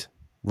enjoyed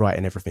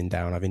writing everything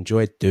down. I've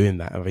enjoyed doing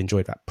that. I've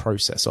enjoyed that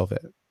process of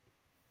it.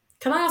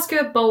 Can I ask you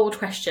a bold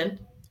question?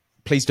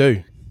 Please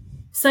do.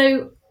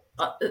 So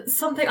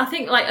something, I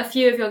think like a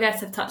few of your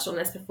guests have touched on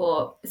this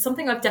before. It's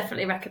something I've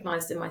definitely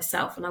recognised in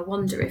myself, and I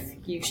wonder if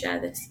you share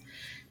this.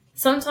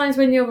 Sometimes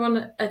when you're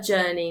on a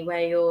journey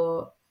where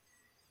you're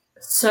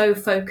so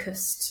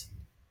focused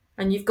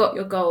and you've got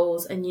your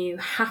goals and you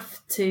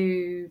have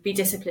to be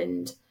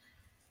disciplined,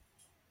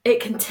 it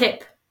can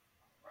tip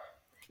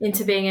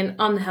into being an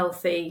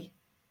unhealthy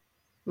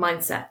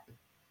mindset.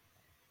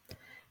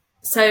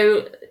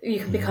 So you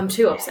can become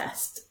too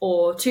obsessed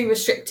or too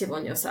restrictive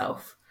on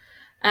yourself.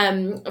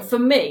 For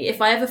me,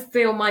 if I ever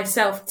feel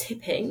myself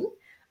tipping,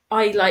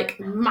 I like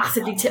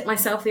massively tip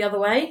myself the other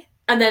way,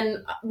 and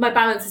then my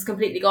balance is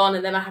completely gone,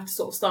 and then I have to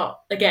sort of start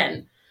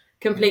again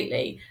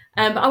completely.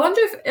 But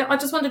I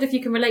just wondered if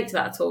you can relate to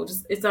that at all.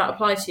 Does that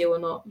apply to you or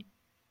not?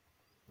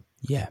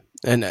 Yeah,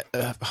 and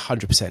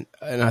 100%.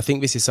 And I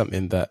think this is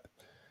something that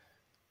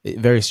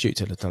very astute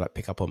to like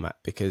pick up on that,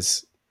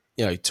 because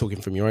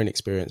talking from your own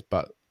experience,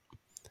 but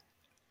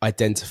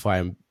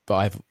identifying, but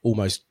I've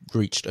almost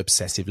reached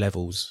obsessive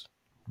levels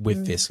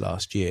with this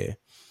last year.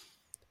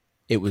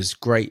 It was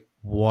great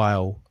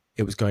while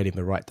it was going in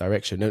the right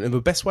direction. And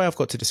the best way I've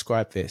got to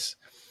describe this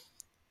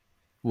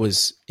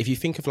was, if you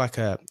think of like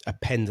a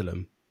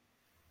pendulum,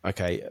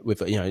 okay,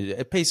 with, you know,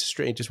 a piece of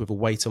string just with a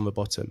weight on the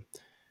bottom,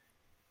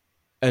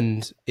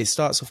 and it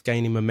starts off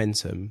gaining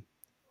momentum,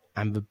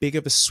 and the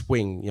bigger the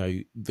swing, you know,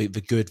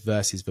 the good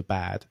versus the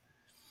bad,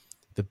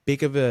 the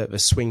bigger the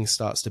swing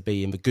starts to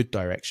be in the good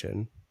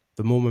direction,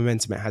 the more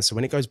momentum it has. So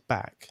when it goes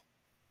back,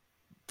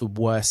 the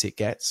worse it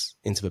gets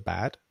into the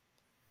bad.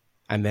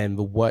 And then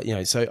the work, you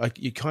know, so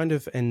you kind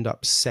of end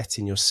up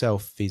setting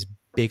yourself these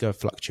bigger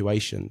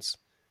fluctuations.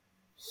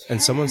 Yeah.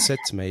 And someone said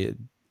to me,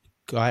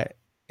 guy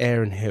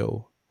Aaron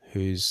Hill,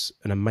 who's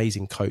an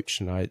amazing coach,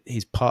 and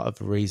he's part of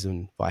the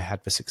reason why I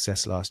had the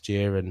success last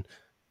year and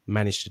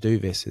managed to do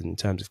this in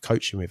terms of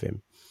coaching with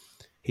him.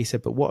 He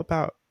said, but what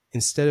about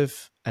instead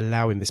of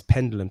allowing this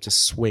pendulum to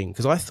swing?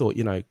 Because I thought,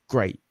 you know,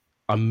 great,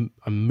 I'm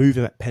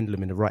moving that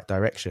pendulum in the right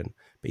direction.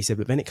 But he said,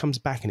 but then it comes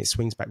back and it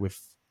swings back with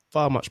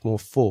far much more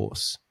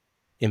force,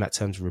 in that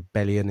terms of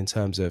rebellion, in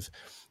terms of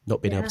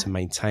not being able to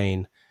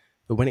maintain.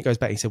 But when it goes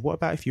back, he said, what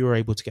about if you were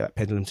able to get that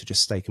pendulum to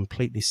just stay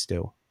completely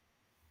still,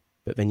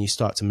 but then you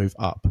start to move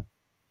up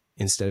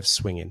instead of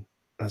swinging?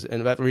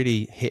 And that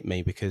really hit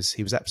me, because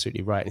he was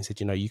absolutely right. And he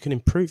said, you know, you can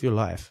improve your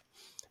life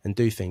and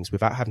do things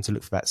without having to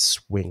look for that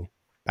swing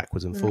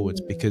backwards and forwards.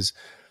 Because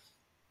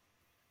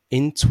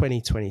in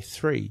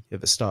 2023,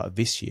 at the start of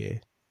this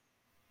year,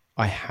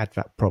 I had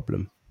that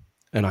problem.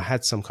 And I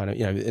had some kind of,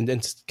 you know,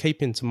 and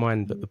keep into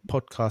mind that the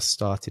podcast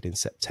started in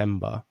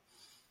September,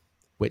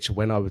 which,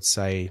 when I would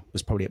say,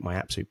 was probably at my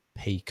absolute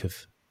peak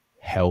of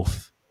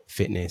health,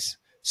 fitness,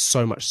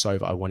 so much so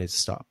that I wanted to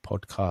start a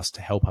podcast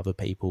to help other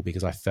people,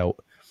 because I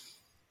felt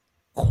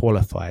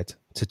qualified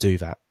to do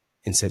that.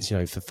 In sense, you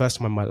know, for the first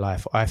time in my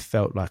life, I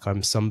felt like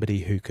I'm somebody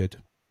who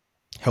could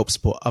help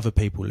support other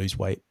people lose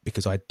weight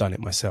because I'd done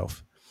it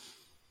myself.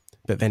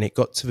 But then it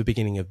got to the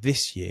beginning of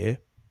this year,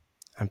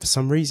 and for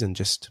some reason,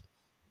 just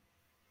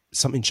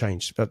something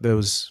changed. But there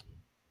was,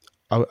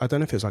 I don't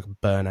know if it was like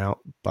a burnout,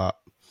 but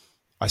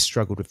I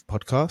struggled with the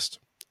podcast.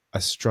 I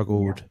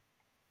struggled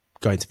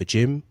going to the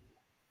gym.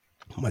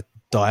 My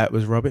diet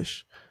was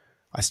rubbish.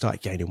 I started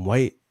gaining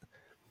weight.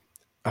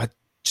 I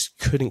just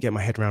couldn't get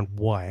my head around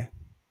why,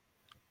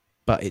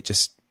 but it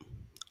just,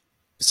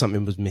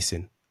 something was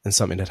missing and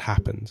something had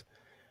happened.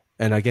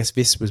 And I guess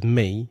this was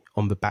me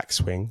on the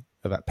backswing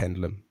of that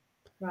pendulum.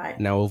 Right.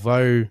 Now,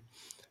 although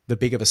the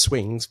bigger the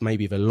swings,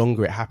 maybe the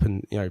longer it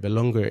happened, you know, the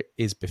longer it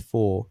is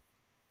before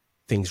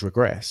things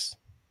regress.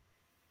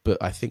 But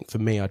I think for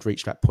me, I'd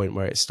reached that point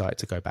where it started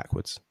to go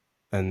backwards.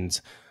 And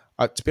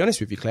to be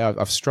honest with you, Claire,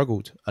 I've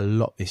struggled a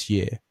lot this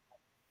year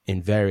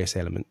in various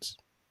elements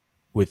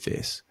with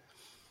this.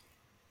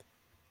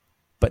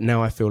 But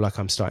now I feel like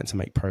I'm starting to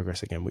make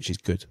progress again, which is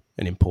good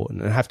and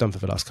important, and I have done for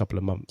the last couple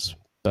of months.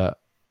 But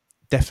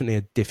definitely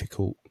a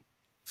difficult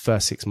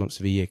first 6 months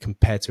of the year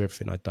compared to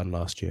everything I'd done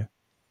last year.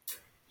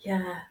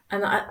 Yeah,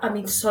 and I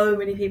mean, so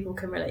many people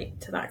can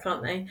relate to that,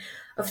 can't they?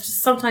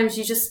 Sometimes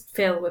you just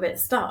feel a bit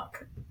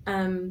stuck.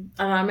 And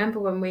I remember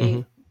when I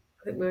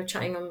think we were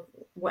chatting on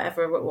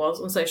whatever it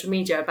was on social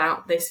media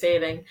about this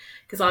feeling,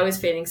 because I was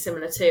feeling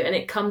similar too, and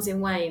it comes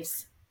in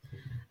waves.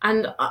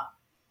 And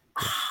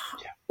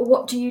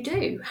what do you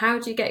do? How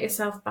do you get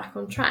yourself back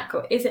on track?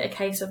 Or is it a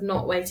case of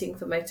not waiting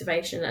for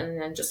motivation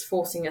and then just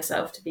forcing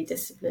yourself to be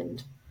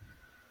disciplined?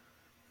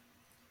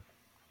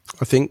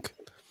 I think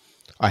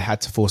I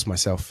had to force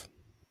myself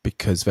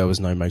because there was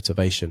no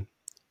motivation.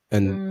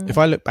 And if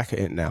I look back at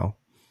it now,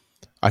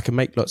 I can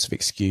make lots of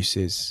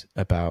excuses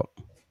about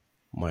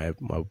my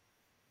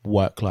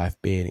work life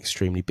being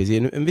extremely busy.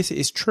 And this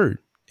is true.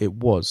 It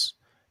was.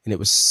 And it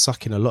was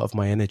sucking a lot of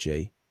my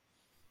energy.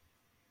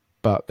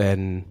 But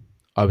then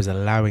I was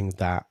allowing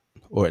that,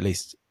 or at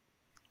least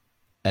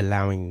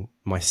allowing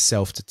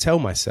myself to tell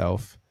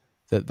myself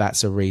that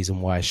that's a reason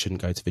why I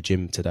shouldn't go to the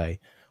gym today,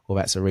 or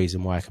that's a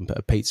reason why I can put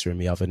a pizza in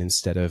the oven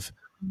instead of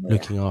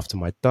looking after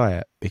my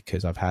diet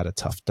because I've had a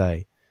tough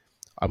day.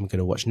 I'm going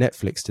to watch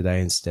Netflix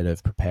today instead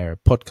of prepare a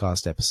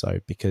podcast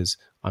episode because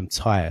I'm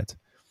tired.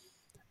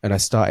 And I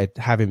started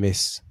having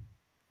this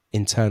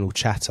internal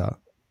chatter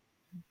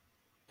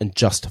and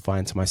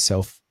justifying to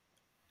myself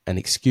and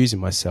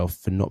excusing myself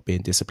for not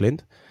being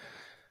disciplined.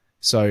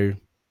 So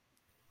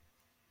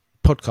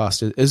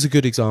podcast is a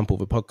good example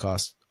of a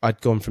podcast. I'd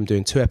gone from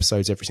doing 2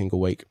 episodes every single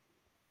week,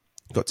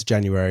 got to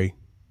January,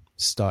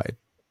 started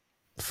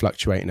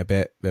fluctuating a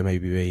bit. There may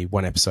be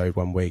 1 episode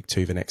 1 week,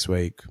 2 the next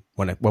week,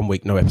 one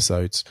week no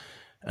episodes,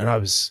 and I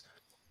was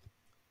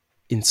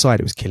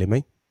inside, it was killing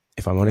me,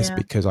 if I'm honest,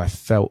 because I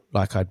felt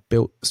like I'd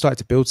started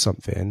to build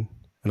something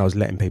and I was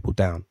letting people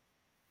down.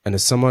 And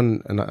as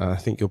someone, and I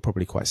think you're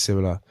probably quite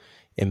similar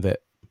in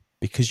that,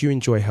 because you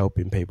enjoy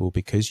helping people,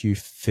 because you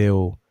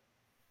feel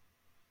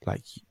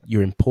like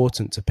you're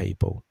important to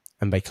people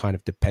and they kind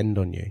of depend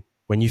on you,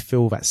 when you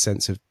feel that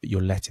sense of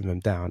you're letting them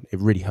down, it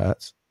really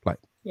hurts. Like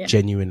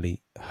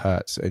genuinely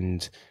hurts,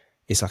 and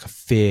it's like a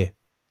fear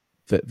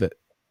that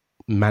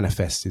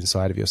manifest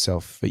inside of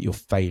yourself that you're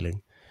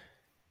failing.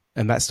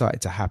 And that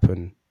started to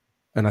happen.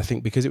 And I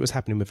think because it was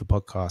happening with the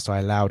podcast, I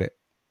allowed it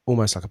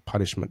almost like a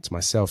punishment to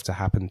myself to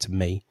happen to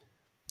me,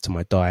 to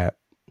my diet,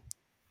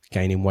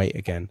 gaining weight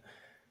again.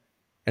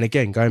 And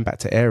again, going back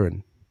to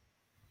Aaron,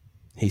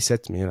 he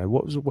said to me,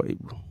 what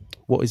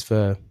is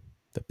the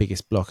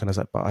biggest block? And I was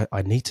like, but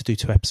I need to do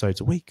 2 episodes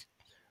a week.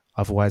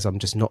 Otherwise, I'm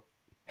just not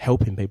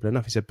helping people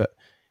enough. He said, but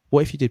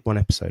what if you did 1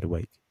 episode a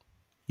week?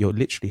 You're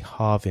literally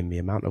halving the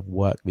amount of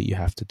work that you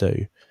have to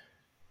do.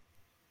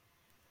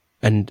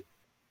 And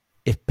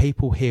if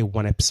people hear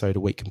 1 episode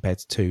a week compared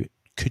to 2,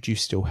 could you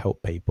still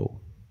help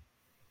people?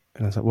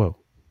 And I was like, well,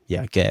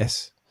 yeah, I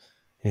guess.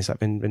 And he's like,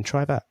 then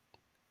try that.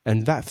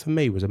 And that for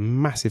me was a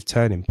massive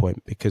turning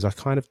point because I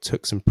kind of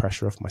took some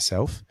pressure off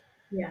myself.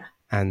 Yeah.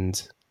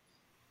 And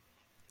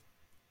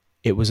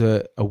it was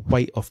a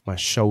weight off my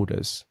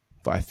shoulders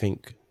that I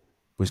think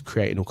was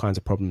creating all kinds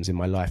of problems in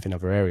my life in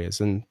other areas.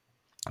 And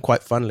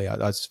quite funnily, I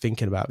was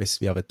thinking about this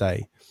the other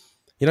day.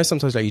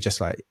 Sometimes like you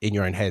just like in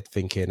your own head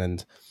thinking,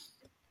 and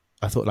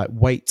I thought like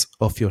weight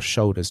off your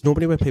shoulders.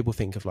 Normally when people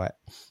think of like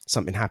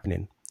something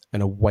happening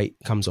and a weight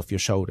comes off your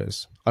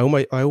shoulders, I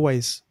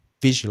always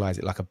visualize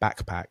it like a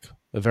backpack,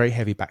 a very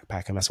heavy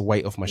backpack, and that's a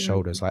weight off my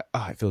shoulders. Like,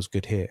 it feels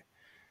good here.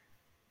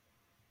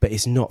 But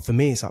it's not. For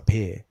me, it's up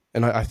here.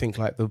 And I think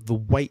like the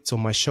weight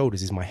on my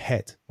shoulders is my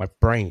head, my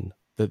brain,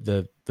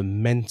 the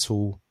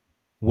mental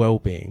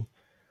well-being.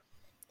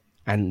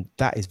 And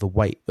that is the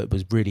weight that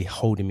was really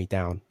holding me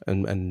down.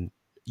 And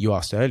you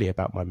asked earlier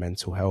about my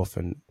mental health,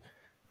 and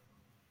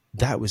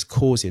that was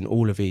causing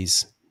all of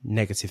these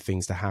negative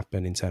things to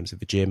happen in terms of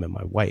the gym and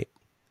my weight.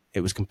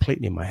 It was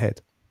completely in my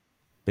head.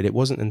 But it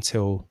wasn't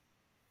until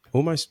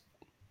almost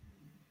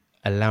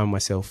allowing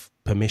myself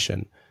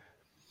permission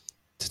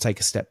to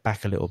take a step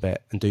back a little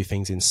bit and do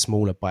things in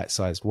smaller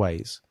bite-sized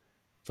ways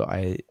that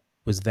I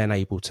was then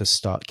able to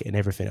start getting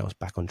everything else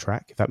back on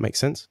track, if that makes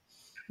sense.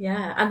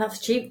 Yeah, and that's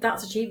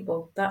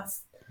achievable.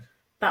 That's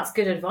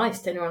good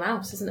advice to anyone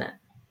else, isn't it?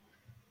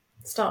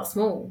 Start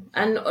small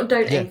and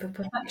don't aim for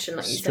perfection,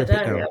 like you said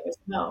earlier as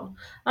well.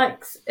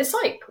 Like, it's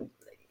like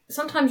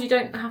sometimes you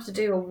don't have to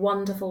do a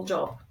wonderful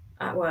job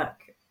at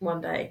work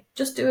one day.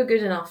 Just do a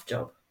good enough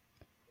job.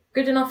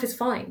 Good enough is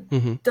fine.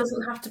 Mm-hmm.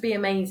 Doesn't have to be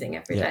amazing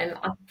every day. And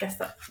I guess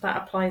that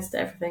applies to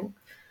everything.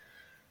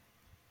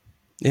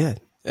 Yeah.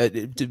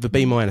 The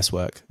B-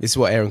 work. This is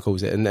what Aaron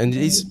calls it. And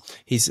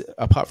he's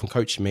apart from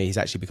coaching me, he's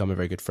actually become a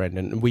very good friend.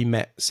 And we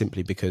met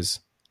simply because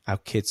our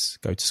kids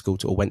went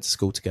to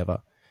school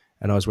together.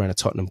 And I was wearing a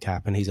Tottenham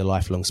cap, and he's a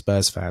lifelong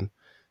Spurs fan.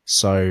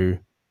 So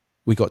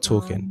we got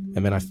talking,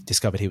 and then I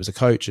discovered he was a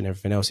coach and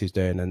everything else he's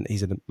doing. And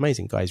he's an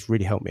amazing guy. He's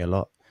really helped me a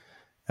lot.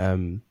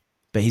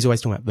 But he's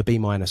always talking about the B-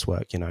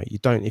 work. You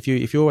don't, if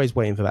you're always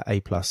waiting for that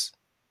A+,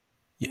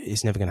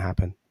 it's never going to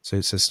happen.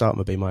 So start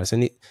with B-.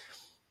 And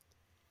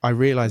I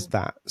realized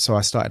that. So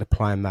I started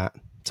applying that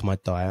to my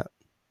diet,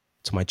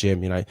 to my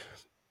gym.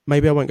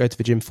 Maybe I won't go to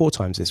the gym 4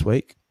 times this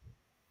week,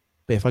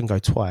 but if I can go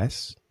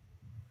twice,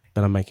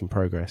 then I'm making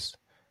progress.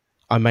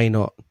 I may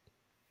not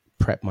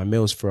prep my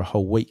meals for a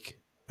whole week,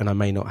 and I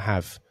may not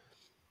have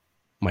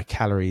my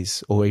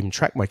calories or even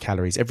track my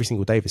calories every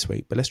single day this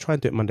week, but let's try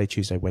and do it Monday,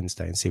 Tuesday,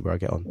 Wednesday and see where I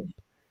get on.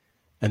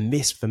 And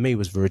this for me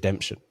was the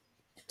redemption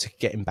to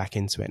getting back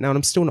into it. Now,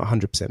 I'm still not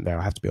 100% there.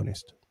 I have to be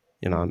honest.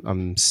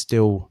 I'm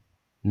still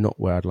not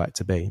where I'd like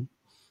to be.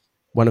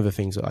 One of the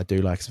things that I do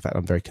like is the fact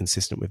I'm very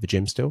consistent with the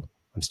gym still.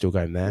 I'm still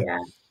going there. Yeah.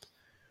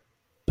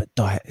 But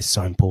diet is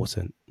so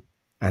important.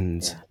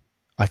 And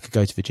I could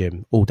go to the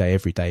gym all day,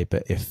 every day,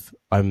 but if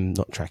I'm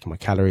not tracking my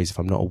calories, if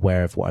I'm not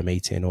aware of what I'm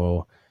eating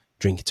or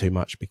drinking too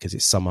much because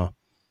it's summer,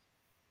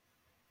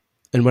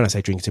 and when I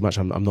say drinking too much,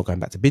 I'm not going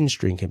back to binge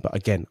drinking, but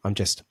again,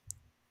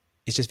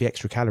 it's just the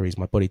extra calories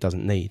my body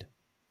doesn't need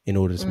in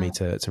order for me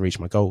to reach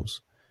my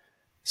goals.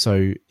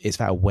 So it's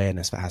that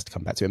awareness that has to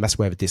come back to it. And that's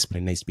where the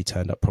discipline needs to be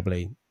turned up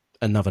probably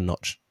another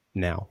notch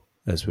now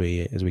as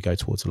we go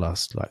towards the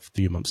last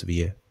few months of the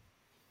year.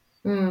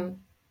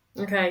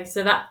 Okay,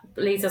 so that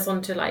leads us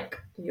on to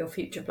your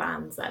future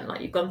plans then.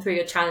 You've gone through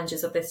your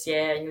challenges of this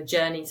year and your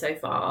journey so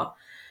far.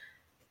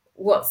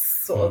 What's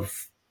sort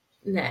of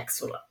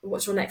next?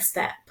 What's your next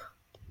step?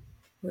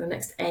 Your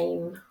next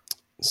aim?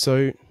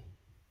 So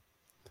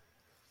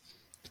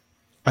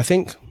I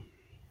think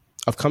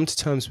I've come to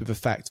terms with the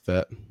fact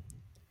that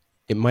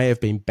it may have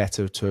been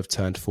better to have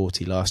turned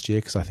 40 last year,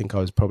 because I think I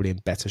was probably in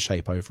better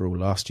shape overall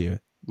last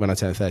year when I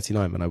turned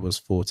 39 than I was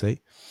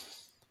 40.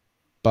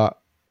 But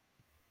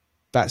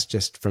that's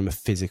just from a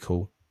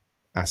physical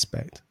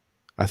aspect.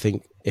 I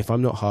think if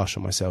I'm not harsh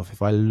on myself,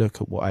 if I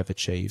look at what I've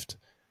achieved,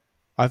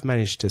 I've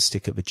managed to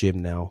stick at the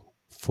gym now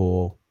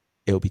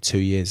it'll be 2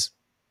 years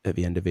at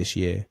the end of this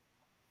year,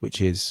 which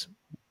is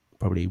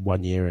probably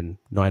 1 year and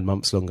 9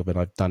 months longer than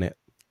I've done it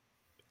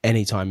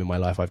any time in my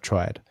life I've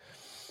tried.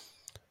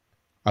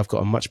 I've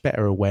got a much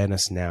better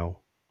awareness now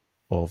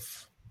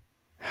of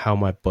how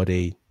my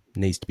body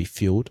needs to be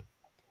fueled.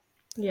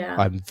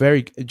 Yeah.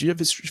 Do you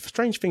have a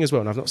strange thing as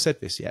well? And I've not said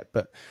this yet,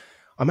 but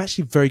I'm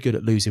actually very good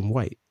at losing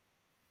weight,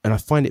 and I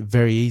find it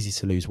very easy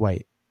to lose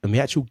weight. And the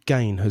actual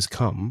gain has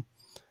come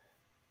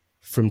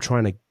from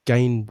trying to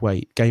gain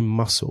weight, gain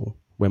muscle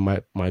when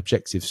my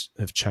objectives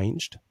have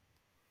changed.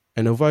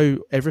 And although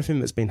everything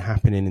that's been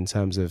happening in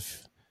terms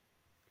of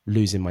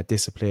losing my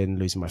discipline,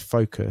 losing my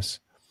focus,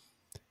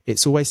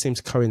 it's always seemed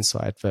to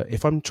coincide that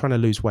if I'm trying to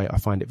lose weight, I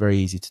find it very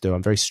easy to do.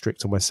 I'm very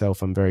strict on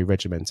myself. I'm very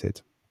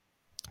regimented.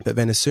 But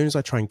then as soon as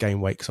I try and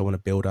gain weight because I want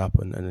to build up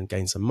and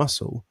gain some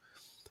muscle,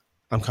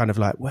 I'm kind of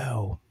like,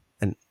 well,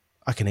 and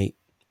I can eat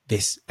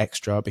this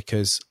extra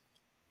because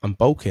I'm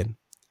bulking.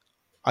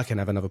 I can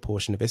have another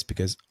portion of this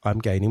because I'm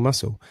gaining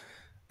muscle.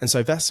 And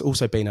so that's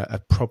also been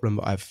a problem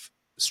that I've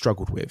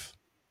struggled with.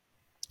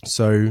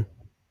 So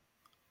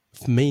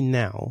for me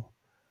now,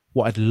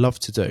 what I'd love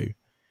to do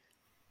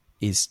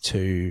is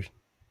to,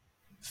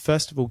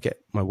 first of all, get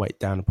my weight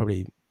down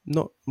probably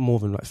not more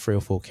than like 3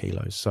 or 4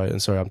 kilos. So,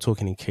 and sorry, I'm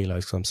talking in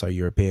kilos because I'm so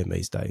European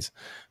these days.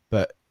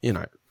 But,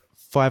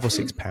 5 or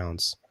 6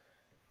 pounds,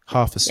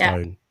 half a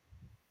stone,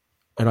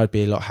 and I'd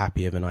be a lot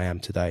happier than I am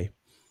today.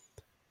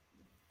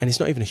 And it's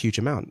not even a huge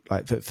amount.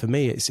 Like for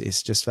me,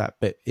 it's just that,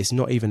 but it's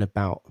not even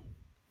about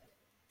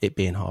it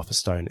being half a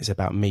stone. It's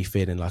about me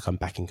feeling like I'm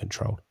back in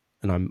control,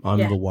 and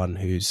I'm the one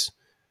who's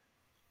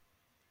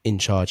in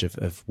charge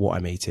of what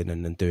I'm eating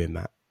and doing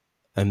that.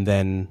 And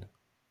then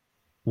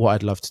what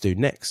I'd love to do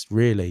next,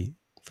 really,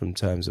 from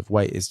terms of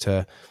weight, is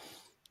to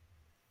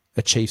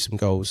achieve some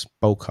goals,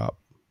 bulk up,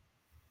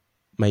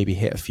 maybe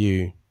hit a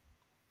few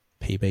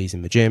PBs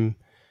in the gym,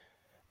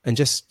 and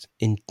just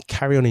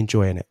carry on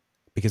enjoying it,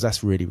 because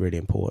that's really, really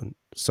important.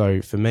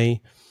 So for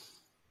me,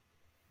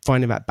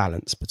 finding that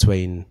balance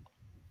between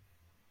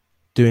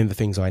doing the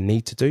things I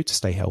need to do to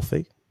stay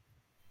healthy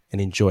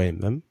and enjoying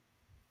them,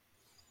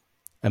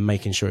 and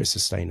making sure it's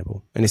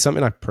sustainable. And it's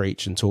something I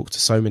preach and talk to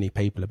so many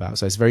people about.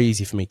 So it's very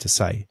easy for me to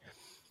say,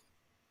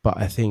 but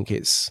I think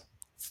it's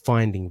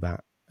finding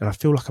that. And I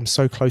feel like I'm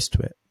so close to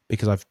it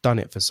because I've done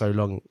it for so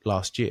long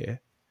last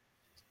year.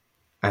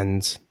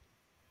 And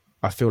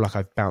I feel like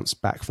I've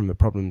bounced back from the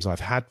problems I've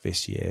had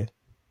this year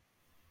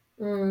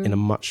in a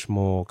much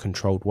more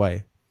controlled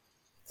way.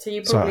 So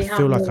you probably I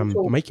feel like I'm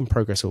making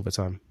progress all the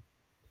time.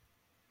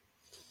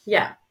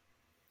 Yeah.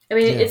 I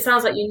mean, it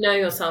sounds like you know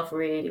yourself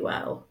really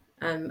well,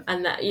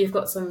 and that you've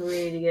got some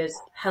really good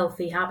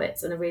healthy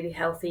habits and a really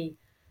healthy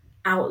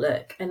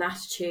outlook and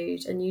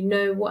attitude, and you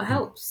know what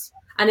helps.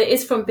 And it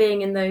is from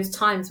being in those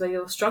times where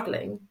you're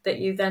struggling that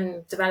you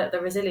then develop the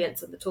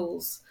resilience and the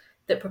tools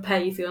that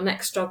prepare you for your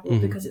next struggle,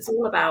 because it's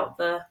all about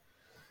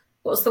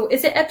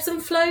is it ebbs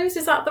and flows?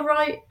 Is that the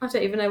right? I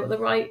don't even know what the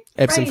right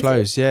ebbs and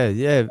flows. Is.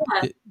 Yeah.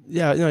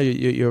 No,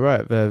 you're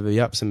right. The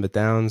ups and the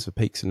downs, the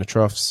peaks and the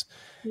troughs.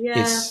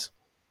 Yeah.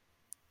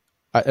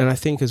 And I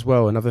think as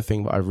well, another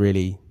thing that I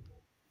really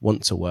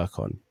want to work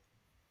on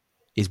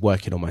is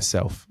working on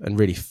myself, and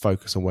really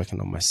focus on working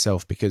on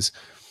myself, because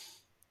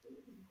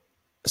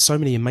so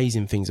many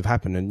amazing things have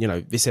happened. And,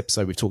 this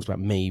episode we've talked about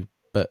me,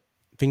 but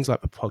things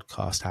like the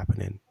podcast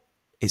happening,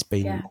 it's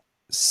been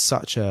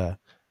such an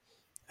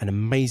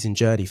amazing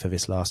journey for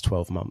this last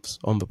 12 months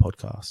on the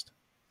podcast.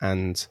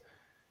 And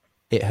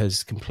it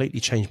has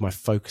completely changed my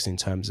focus in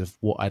terms of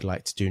what I'd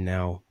like to do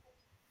now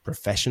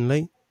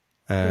professionally.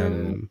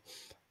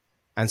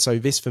 And so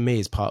this for me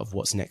is part of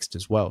what's next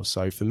as well.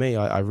 So for me,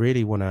 I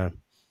really want to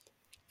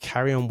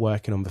carry on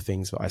working on the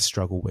things that I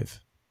struggle with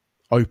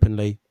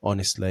openly,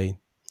 honestly,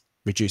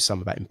 reduce some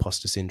of that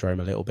imposter syndrome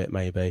a little bit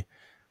maybe.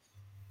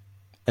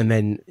 And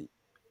then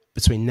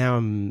between now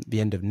and the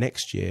end of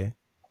next year,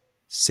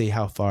 see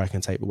how far I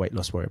can take the Weight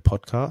Loss Warrior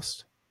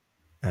podcast.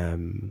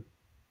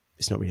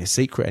 It's not really a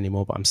secret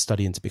anymore, but I'm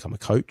studying to become a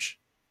coach.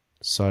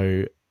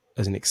 So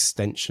as an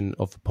extension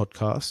of the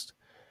podcast,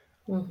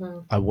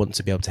 I want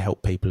to be able to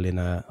help people in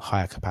a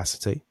higher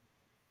capacity.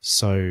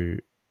 So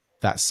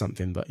that's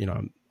something that,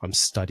 I'm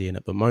studying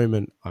at the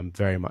moment. I'm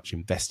very much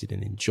invested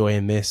in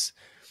enjoying this.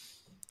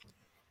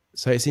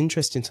 So it's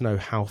interesting to know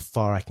how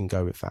far I can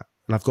go with that.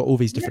 And I've got all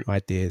these different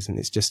ideas, and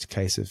it's just a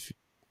case of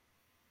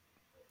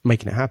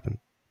making it happen.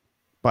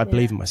 But I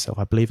believe in myself.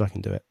 I believe I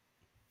can do it.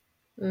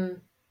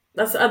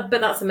 But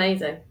that's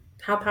amazing.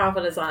 How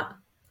powerful is that?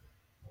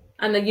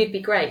 And you'd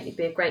be great. You'd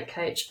be a great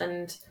coach.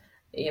 And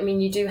I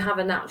mean, you do have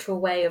a natural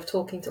way of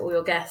talking to all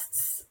your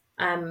guests.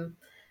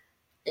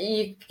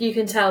 You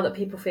can tell that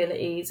people feel at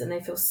ease and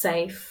they feel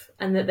safe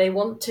and that they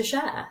want to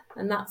share.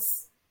 And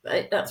that's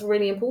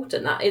really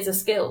important. That is a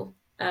skill.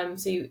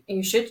 So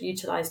you should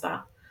utilise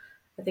that.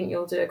 I think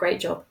you'll do a great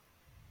job.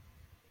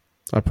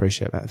 I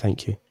appreciate that.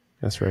 Thank you.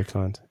 That's very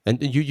kind.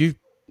 And you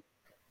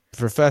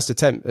for a first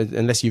attempt,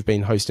 unless you've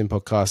been hosting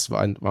podcasts that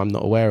I'm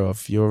not aware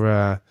of, you're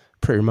a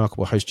pretty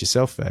remarkable host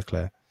yourself there,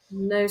 Claire.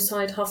 No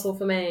side hustle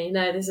for me.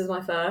 No, this is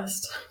my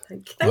first.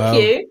 Thank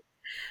you.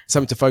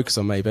 Something to focus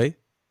on, maybe.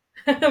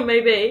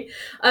 Maybe.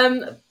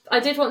 I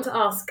did want to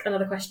ask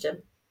another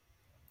question.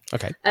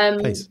 Okay,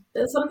 please.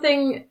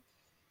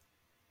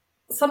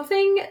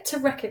 Something to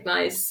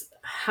recognise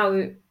how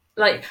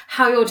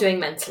you're doing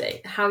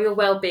mentally, how your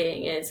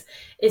well-being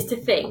is to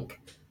think,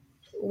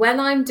 when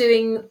I'm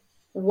doing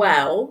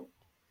well,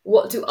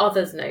 what do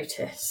others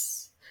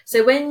notice?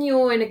 So when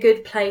you're in a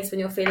good place, when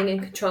you're feeling in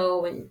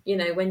control,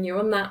 when you're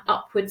on that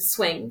upward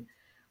swing,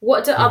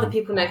 what do other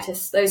people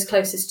notice, those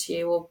closest to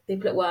you or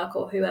people at work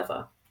or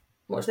whoever?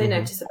 What do they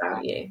notice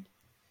about you?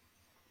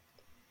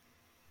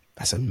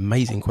 That's an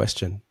amazing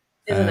question.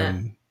 Isn't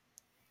it?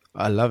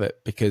 I love it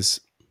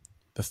because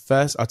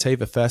I'll tell you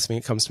the first thing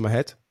that comes to my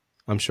head.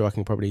 I'm sure I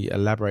can probably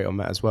elaborate on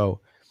that as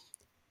well.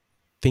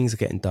 Things are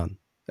getting done.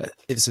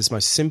 It's the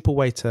most simple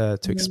way to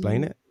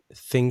explain it.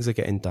 Things are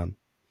getting done.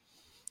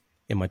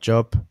 In my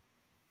job,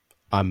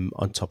 I'm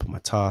on top of my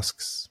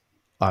tasks.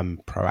 I'm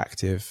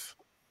proactive.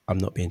 I'm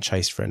not being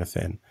chased for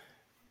anything.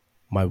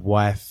 My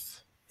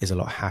wife is a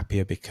lot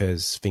happier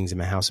because things in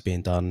my house are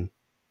being done.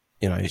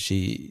 You know,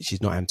 she's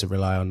not having to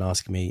rely on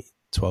asking me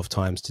 12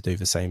 times to do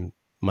the same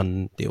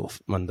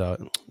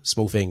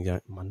small thing. You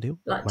know,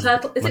 Like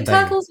turtle? Is it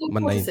turtles or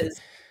tortoises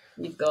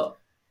you've got?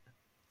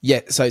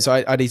 Yeah, so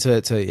I need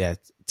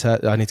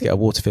I need to get a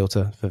water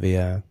filter for the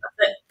That's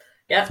it.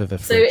 Yeah. for the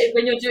So fridge.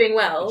 when you're doing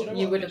well,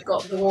 you would have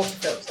got the water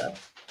filter.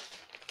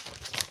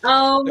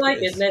 Oh my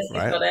goodness,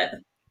 you've got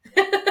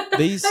it.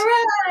 These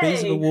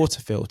are the water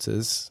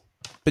filters.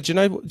 But do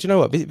you know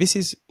what? This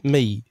is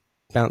me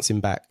bouncing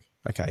back.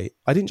 Okay,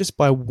 I didn't just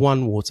buy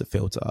one water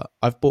filter.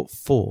 I've bought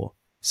 4.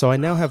 So I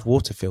now have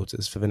water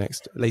filters for the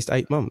next at least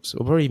 8 months,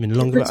 or probably even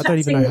longer. I don't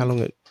even know how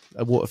long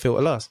a water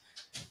filter lasts.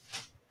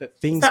 But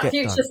things get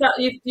done. That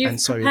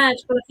you've prepared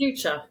for the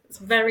future. That's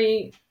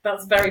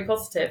very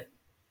positive.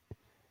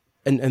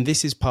 And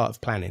this is part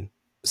of planning.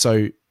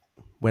 So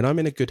when I'm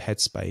in a good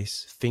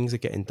headspace, things are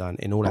getting done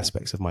in all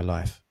aspects of my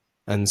life.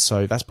 And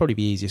so that's probably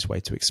the easiest way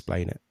to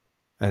explain it.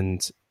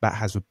 And that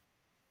has the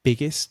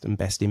biggest and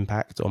best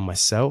impact on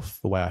myself,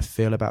 the way I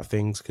feel about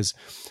things, because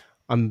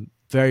I'm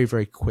very,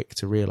 very quick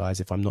to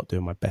realize if I'm not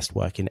doing my best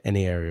work in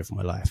any area of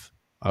my life.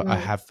 I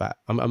have that.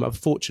 I'm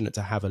fortunate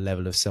to have a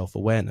level of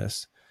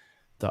self-awareness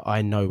that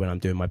I know when I'm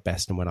doing my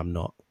best and when I'm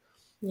not.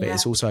 Yeah. But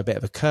it's also a bit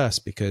of a curse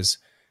because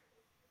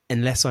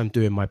unless I'm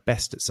doing my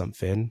best at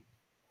something,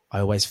 I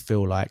always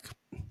feel like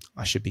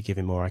I should be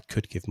giving more, I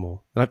could give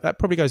more. And that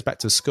probably goes back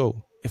to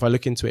school. If I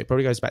look into it, it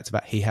probably goes back to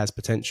that he has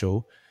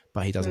potential,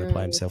 but he doesn't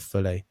apply himself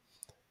fully.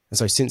 And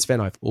so since then,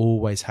 I've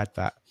always had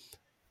that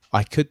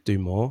I could do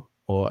more.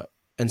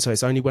 And so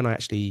it's only when I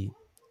actually,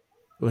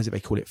 what is it, they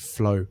call it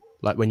flow.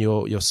 Like when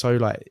you're so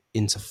like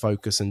into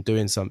focus and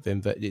doing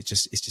something that it's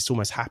just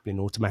almost happening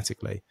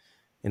automatically.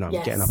 You know,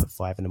 I'm getting up at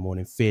 5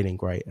 a.m, feeling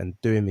great and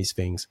doing these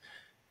things.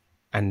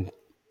 And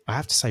I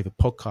have to say the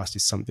podcast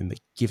is something that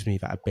gives me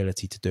that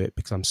ability to do it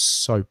because I'm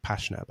so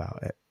passionate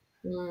about it.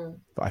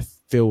 But I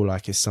feel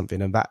like it's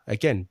something, and that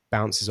again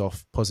bounces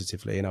off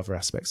positively in other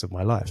aspects of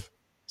my life.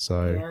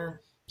 So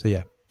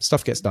yeah,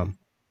 stuff gets done.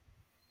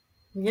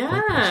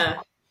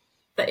 Yeah.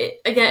 But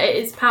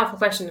it's a powerful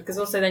question because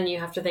also then you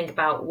have to think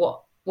about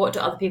what do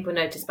other people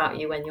notice about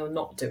you when you're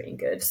not doing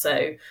good.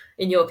 So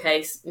in your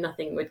case,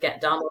 nothing would get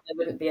done, or there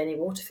wouldn't be any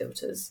water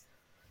filters.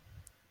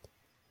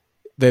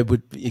 There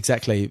would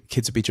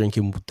kids would be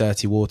drinking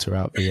dirty water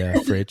out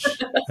the fridge.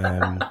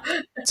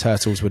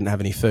 Turtles wouldn't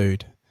have any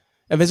food,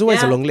 and there's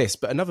always a long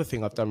list. But another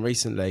thing I've done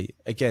recently,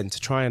 again to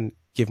try and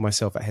give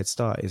myself a head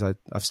start, is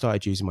I've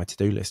started using my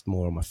to-do list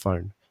more on my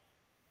phone,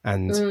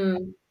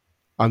 and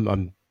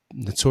I'm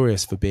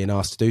notorious for being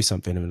asked to do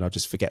something and I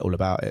just forget all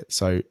about it.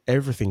 So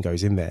everything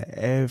goes in there,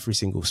 every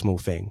single small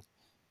thing,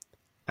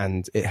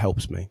 and it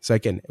helps me. So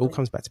again, it all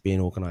comes back to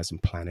being organized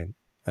and planning,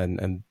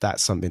 and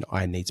that's something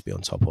I need to be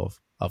on top of.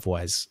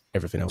 Otherwise,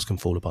 everything else can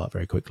fall apart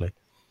very quickly.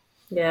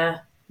 Yeah.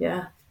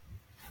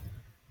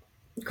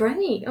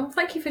 Great. Oh,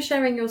 thank you for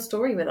sharing your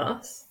story with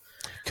us.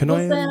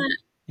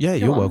 Yeah,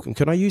 you're welcome.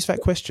 Can I use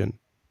that question?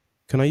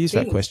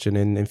 That question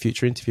in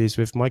future interviews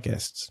with my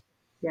guests?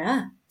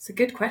 Yeah, it's a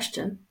good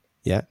question.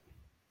 Yeah,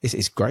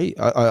 it's great.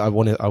 I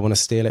want to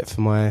steal it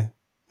for my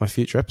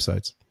future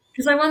episodes.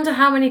 Because I wonder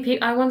how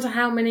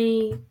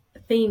many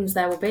themes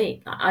there will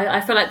be.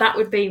 I feel like that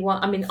would be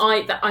one. I mean,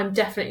 I'm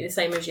definitely the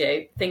same as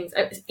you. Things,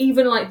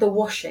 even like the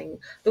washing.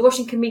 The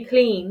washing can be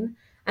clean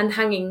and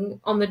hanging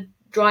on the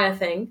dryer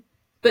thing,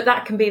 but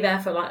that can be there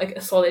for like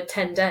a solid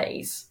 10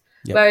 days.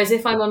 Yep. Whereas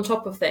if I'm on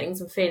top of things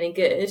and feeling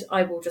good,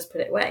 I will just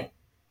put it away.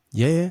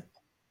 Yeah.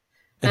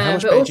 And how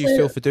much better do you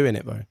feel for doing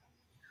it though?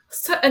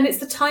 So, and it's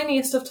the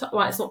tiniest of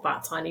well, it's not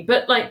that tiny,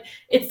 but like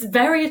it's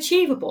very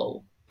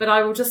achievable. But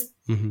I will just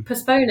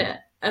postpone it.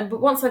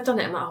 But once I've done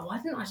it, I'm like, oh, why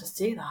didn't I just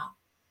do that?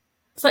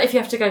 It's like if you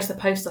have to go to the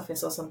post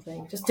office or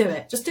something, just do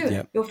it. Just do it.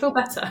 Yep. You'll feel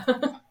better.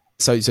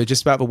 So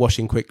just about the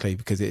washing quickly,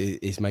 because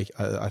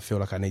I feel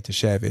like I need to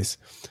share this.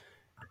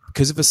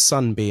 Because of the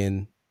sun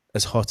being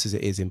as hot as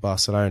it is in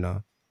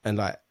Barcelona, and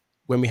like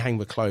when we hang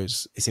the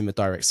clothes, it's in the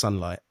direct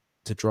sunlight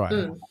to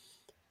dry.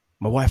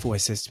 My wife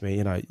always says to me,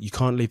 you know, you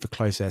can't leave the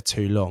clothes there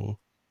too long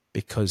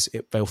because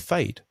they'll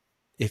fade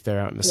if they're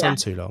out in the sun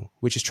too long,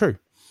 which is true.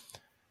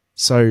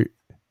 So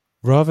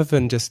rather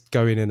than just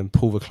going in and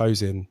pull the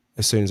clothes in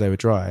as soon as they were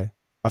dry,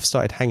 I've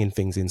started hanging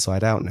things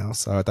inside out now,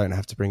 so I don't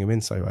have to bring them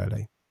in so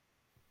early.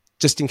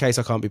 Just in case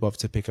I can't be bothered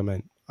to pick them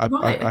in.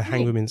 I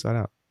hang them inside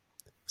out.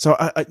 So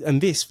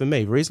and this, for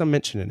me, the reason I'm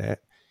mentioning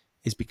it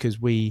is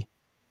because we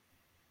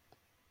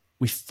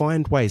we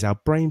find ways, our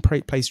brain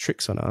plays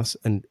tricks on us,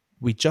 and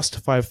we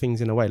justify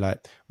things in a way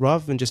like,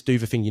 rather than just do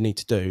the thing you need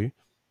to do,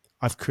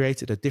 I've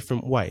created a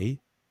different way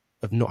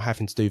of not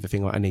having to do the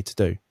thing I need to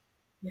do.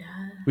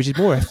 Yeah. Which is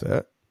more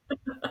effort.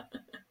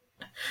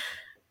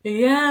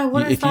 Yeah,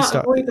 what is if you that?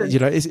 start,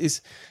 Avoidance?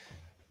 It's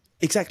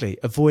exactly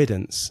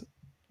avoidance.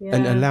 Yeah.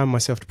 And allowing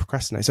myself to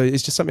procrastinate. So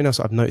it's just something else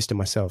I've noticed in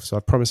myself. So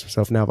I've promised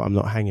myself now that I'm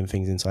not hanging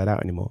things inside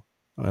out anymore,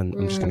 and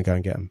I'm just going to go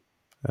and get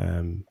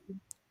them.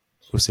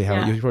 We'll see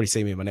how you'll probably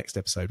see me in my next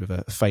episode with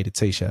a faded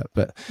t-shirt.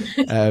 But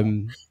I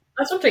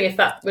was wondering if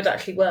that would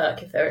actually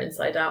work if they're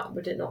inside out.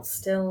 Would it not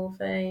still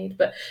fade?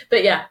 But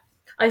yeah,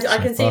 I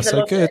can see the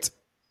logic. Good.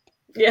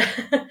 Yeah.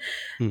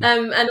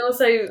 And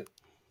also,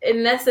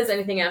 unless there's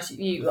anything else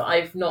that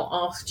I've not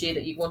asked you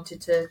that you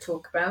wanted to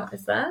talk about,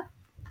 is there?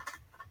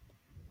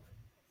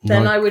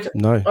 Then I would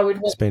want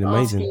to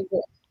ask you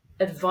what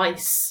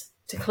advice,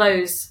 to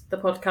close the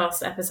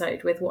podcast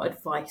episode with, what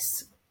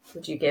advice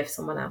would you give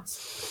someone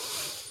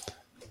else?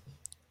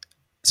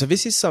 So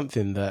this is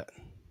something that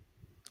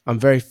I'm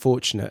very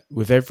fortunate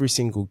with. Every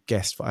single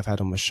guest that I've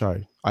had on my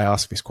show, I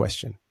ask this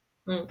question.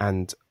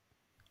 And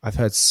I've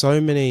heard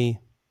so many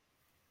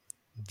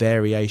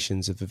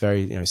variations of the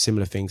very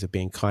similar things of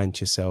being kind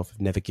to yourself, of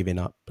never giving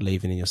up,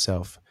 believing in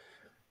yourself.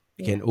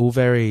 Again, all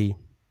very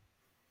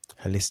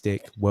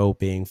holistic,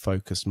 well-being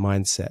focused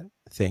mindset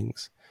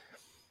things.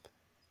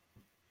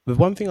 The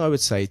one thing I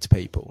would say to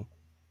people,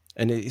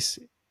 and it's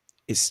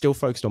still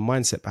focused on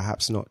mindset,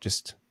 perhaps not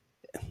just,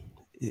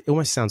 it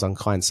almost sounds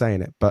unkind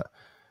saying it, but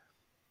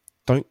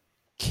don't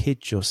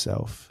kid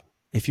yourself.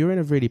 If you're in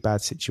a really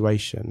bad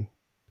situation,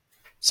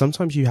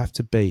 sometimes you have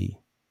to be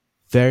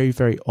very,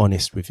 very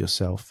honest with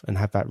yourself and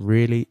have that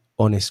really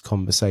honest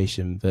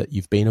conversation that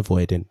you've been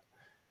avoiding.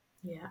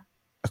 Yeah.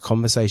 A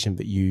conversation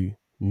that you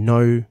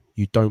know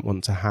you don't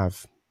want to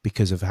have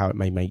because of how it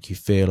may make you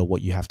feel or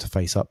what you have to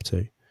face up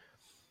to.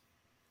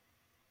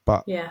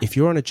 But if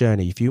you're on a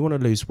journey, if you want to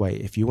lose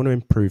weight, if you want to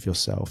improve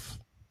yourself,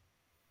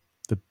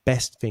 the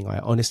best thing I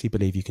honestly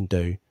believe you can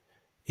do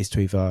is to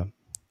either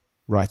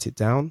write it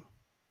down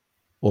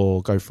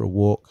or go for a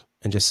walk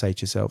and just say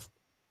to yourself,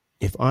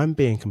 if I'm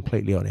being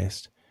completely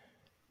honest,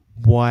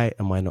 why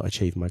am I not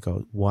achieving my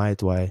goal? Why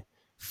do I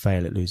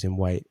fail at losing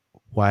weight?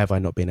 Why have I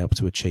not been able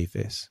to achieve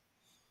this?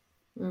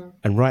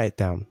 And write it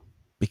down.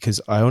 Because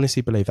I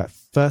honestly believe that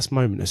first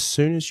moment, as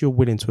soon as you're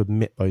willing to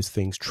admit those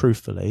things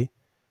truthfully,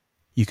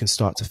 you can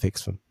start to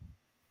fix them.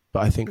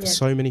 But I think for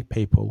so many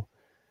people,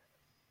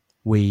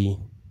 we're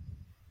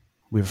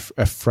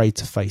afraid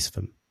to face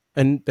them.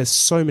 And there's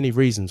so many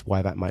reasons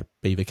why that might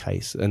be the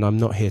case. And I'm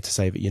not here to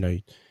say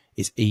that,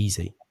 it's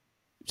easy.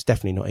 It's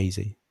definitely not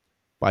easy.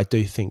 But I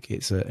do think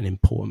it's an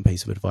important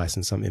piece of advice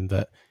and something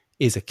that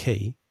is a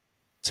key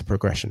to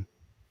progression.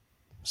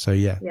 So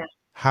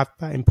have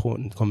that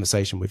important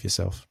conversation with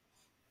yourself.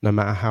 No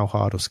matter how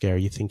hard or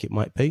scary you think it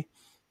might be,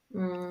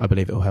 I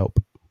believe it will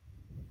help.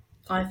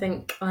 I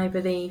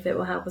believe it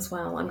will help as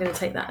well. I'm going to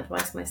take that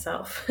advice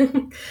myself.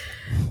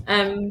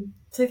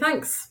 So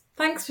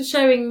thanks for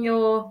sharing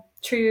your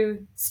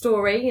true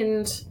story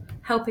and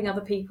helping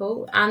other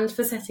people, and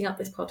for setting up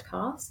this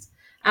podcast,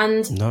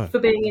 and for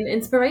being an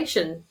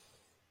inspiration.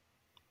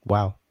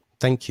 Wow.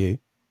 Thank you.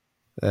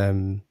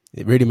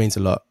 It really means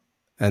a lot.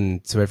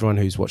 And to everyone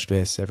who's watched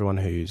this, everyone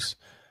who's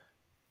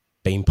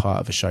been part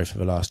of the show for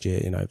the last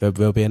year,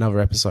 there'll be another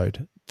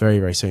episode very,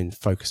 very soon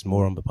focused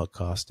more on the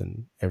podcast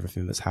and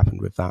everything that's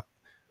happened with that.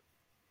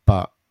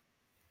 But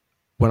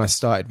when I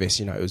started this,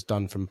 it was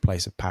done from a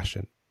place of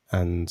passion,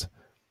 and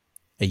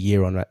a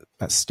year on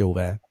that's still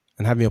there.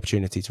 And having the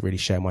opportunity to really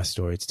share my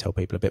story, to tell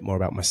people a bit more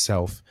about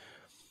myself,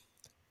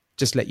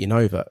 just let you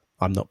know that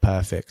I'm not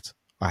perfect.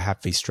 I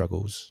have these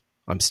struggles.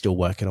 I'm still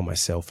working on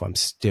myself. I'm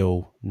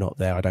still not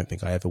there. I don't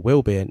think I ever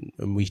will be, and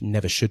we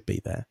never should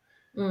be there.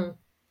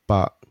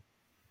 But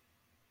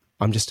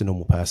I'm just a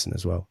normal person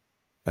as well.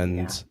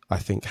 And I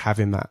think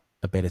having that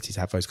ability to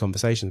have those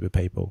conversations with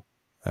people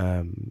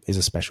is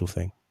a special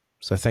thing.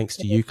 So thanks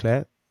to you,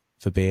 Claire,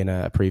 for being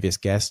a previous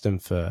guest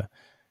and for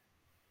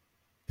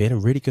being a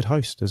really good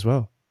host as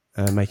well,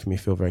 making me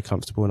feel very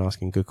comfortable and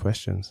asking good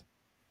questions.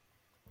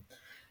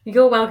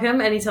 You're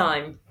welcome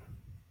anytime.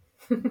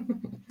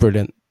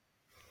 Brilliant.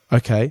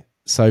 Okay,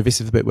 so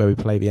this is the bit where we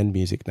play the end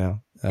music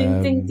now.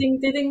 Ding, ding, ding,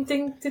 ding, ding,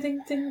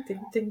 ding, ding,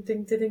 ding, ding,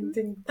 ding, ding,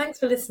 ding. Thanks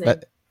for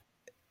listening.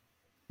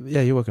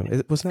 Yeah, you're welcome.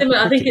 Wasn't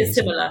that I think it's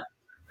similar.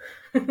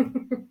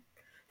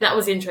 That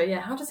was the intro.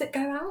 Yeah, how does it go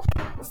out?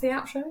 What's the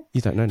outro?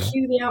 You don't know now.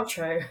 Cue the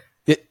outro.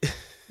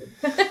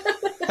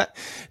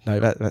 No,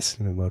 that's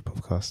Slim World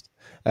Podcast.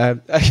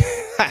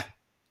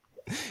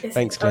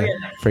 Thanks, Claire.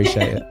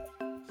 Appreciate it.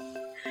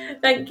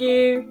 Thank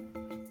you.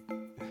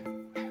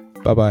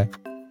 Bye-bye.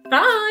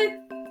 Bye.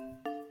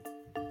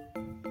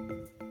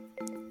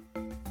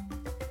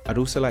 I'd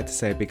also like to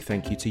say a big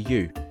thank you to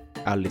you,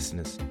 our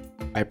listeners.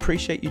 I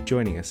appreciate you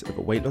joining us at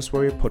the Weight Loss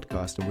Warrior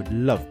podcast and would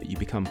love that you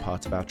become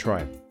part of our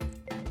tribe.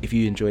 If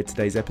you enjoyed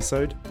today's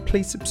episode,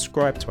 please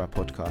subscribe to our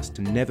podcast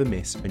to never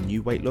miss a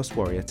new weight loss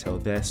warrior tell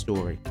their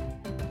story.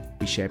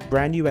 We share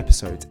brand new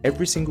episodes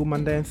every single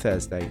Monday and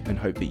Thursday and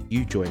hope that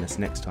you join us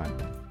next time.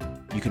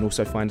 You can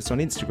also find us on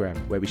Instagram,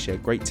 where we share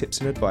great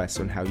tips and advice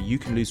on how you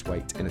can lose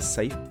weight in a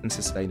safe and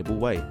sustainable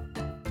way.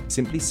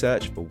 Simply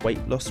search for Weight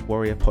Loss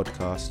Warrior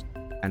Podcast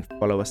and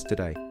follow us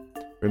today.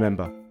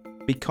 Remember,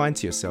 be kind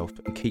to yourself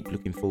and keep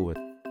looking forward.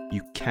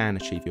 You can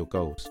achieve your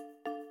goals.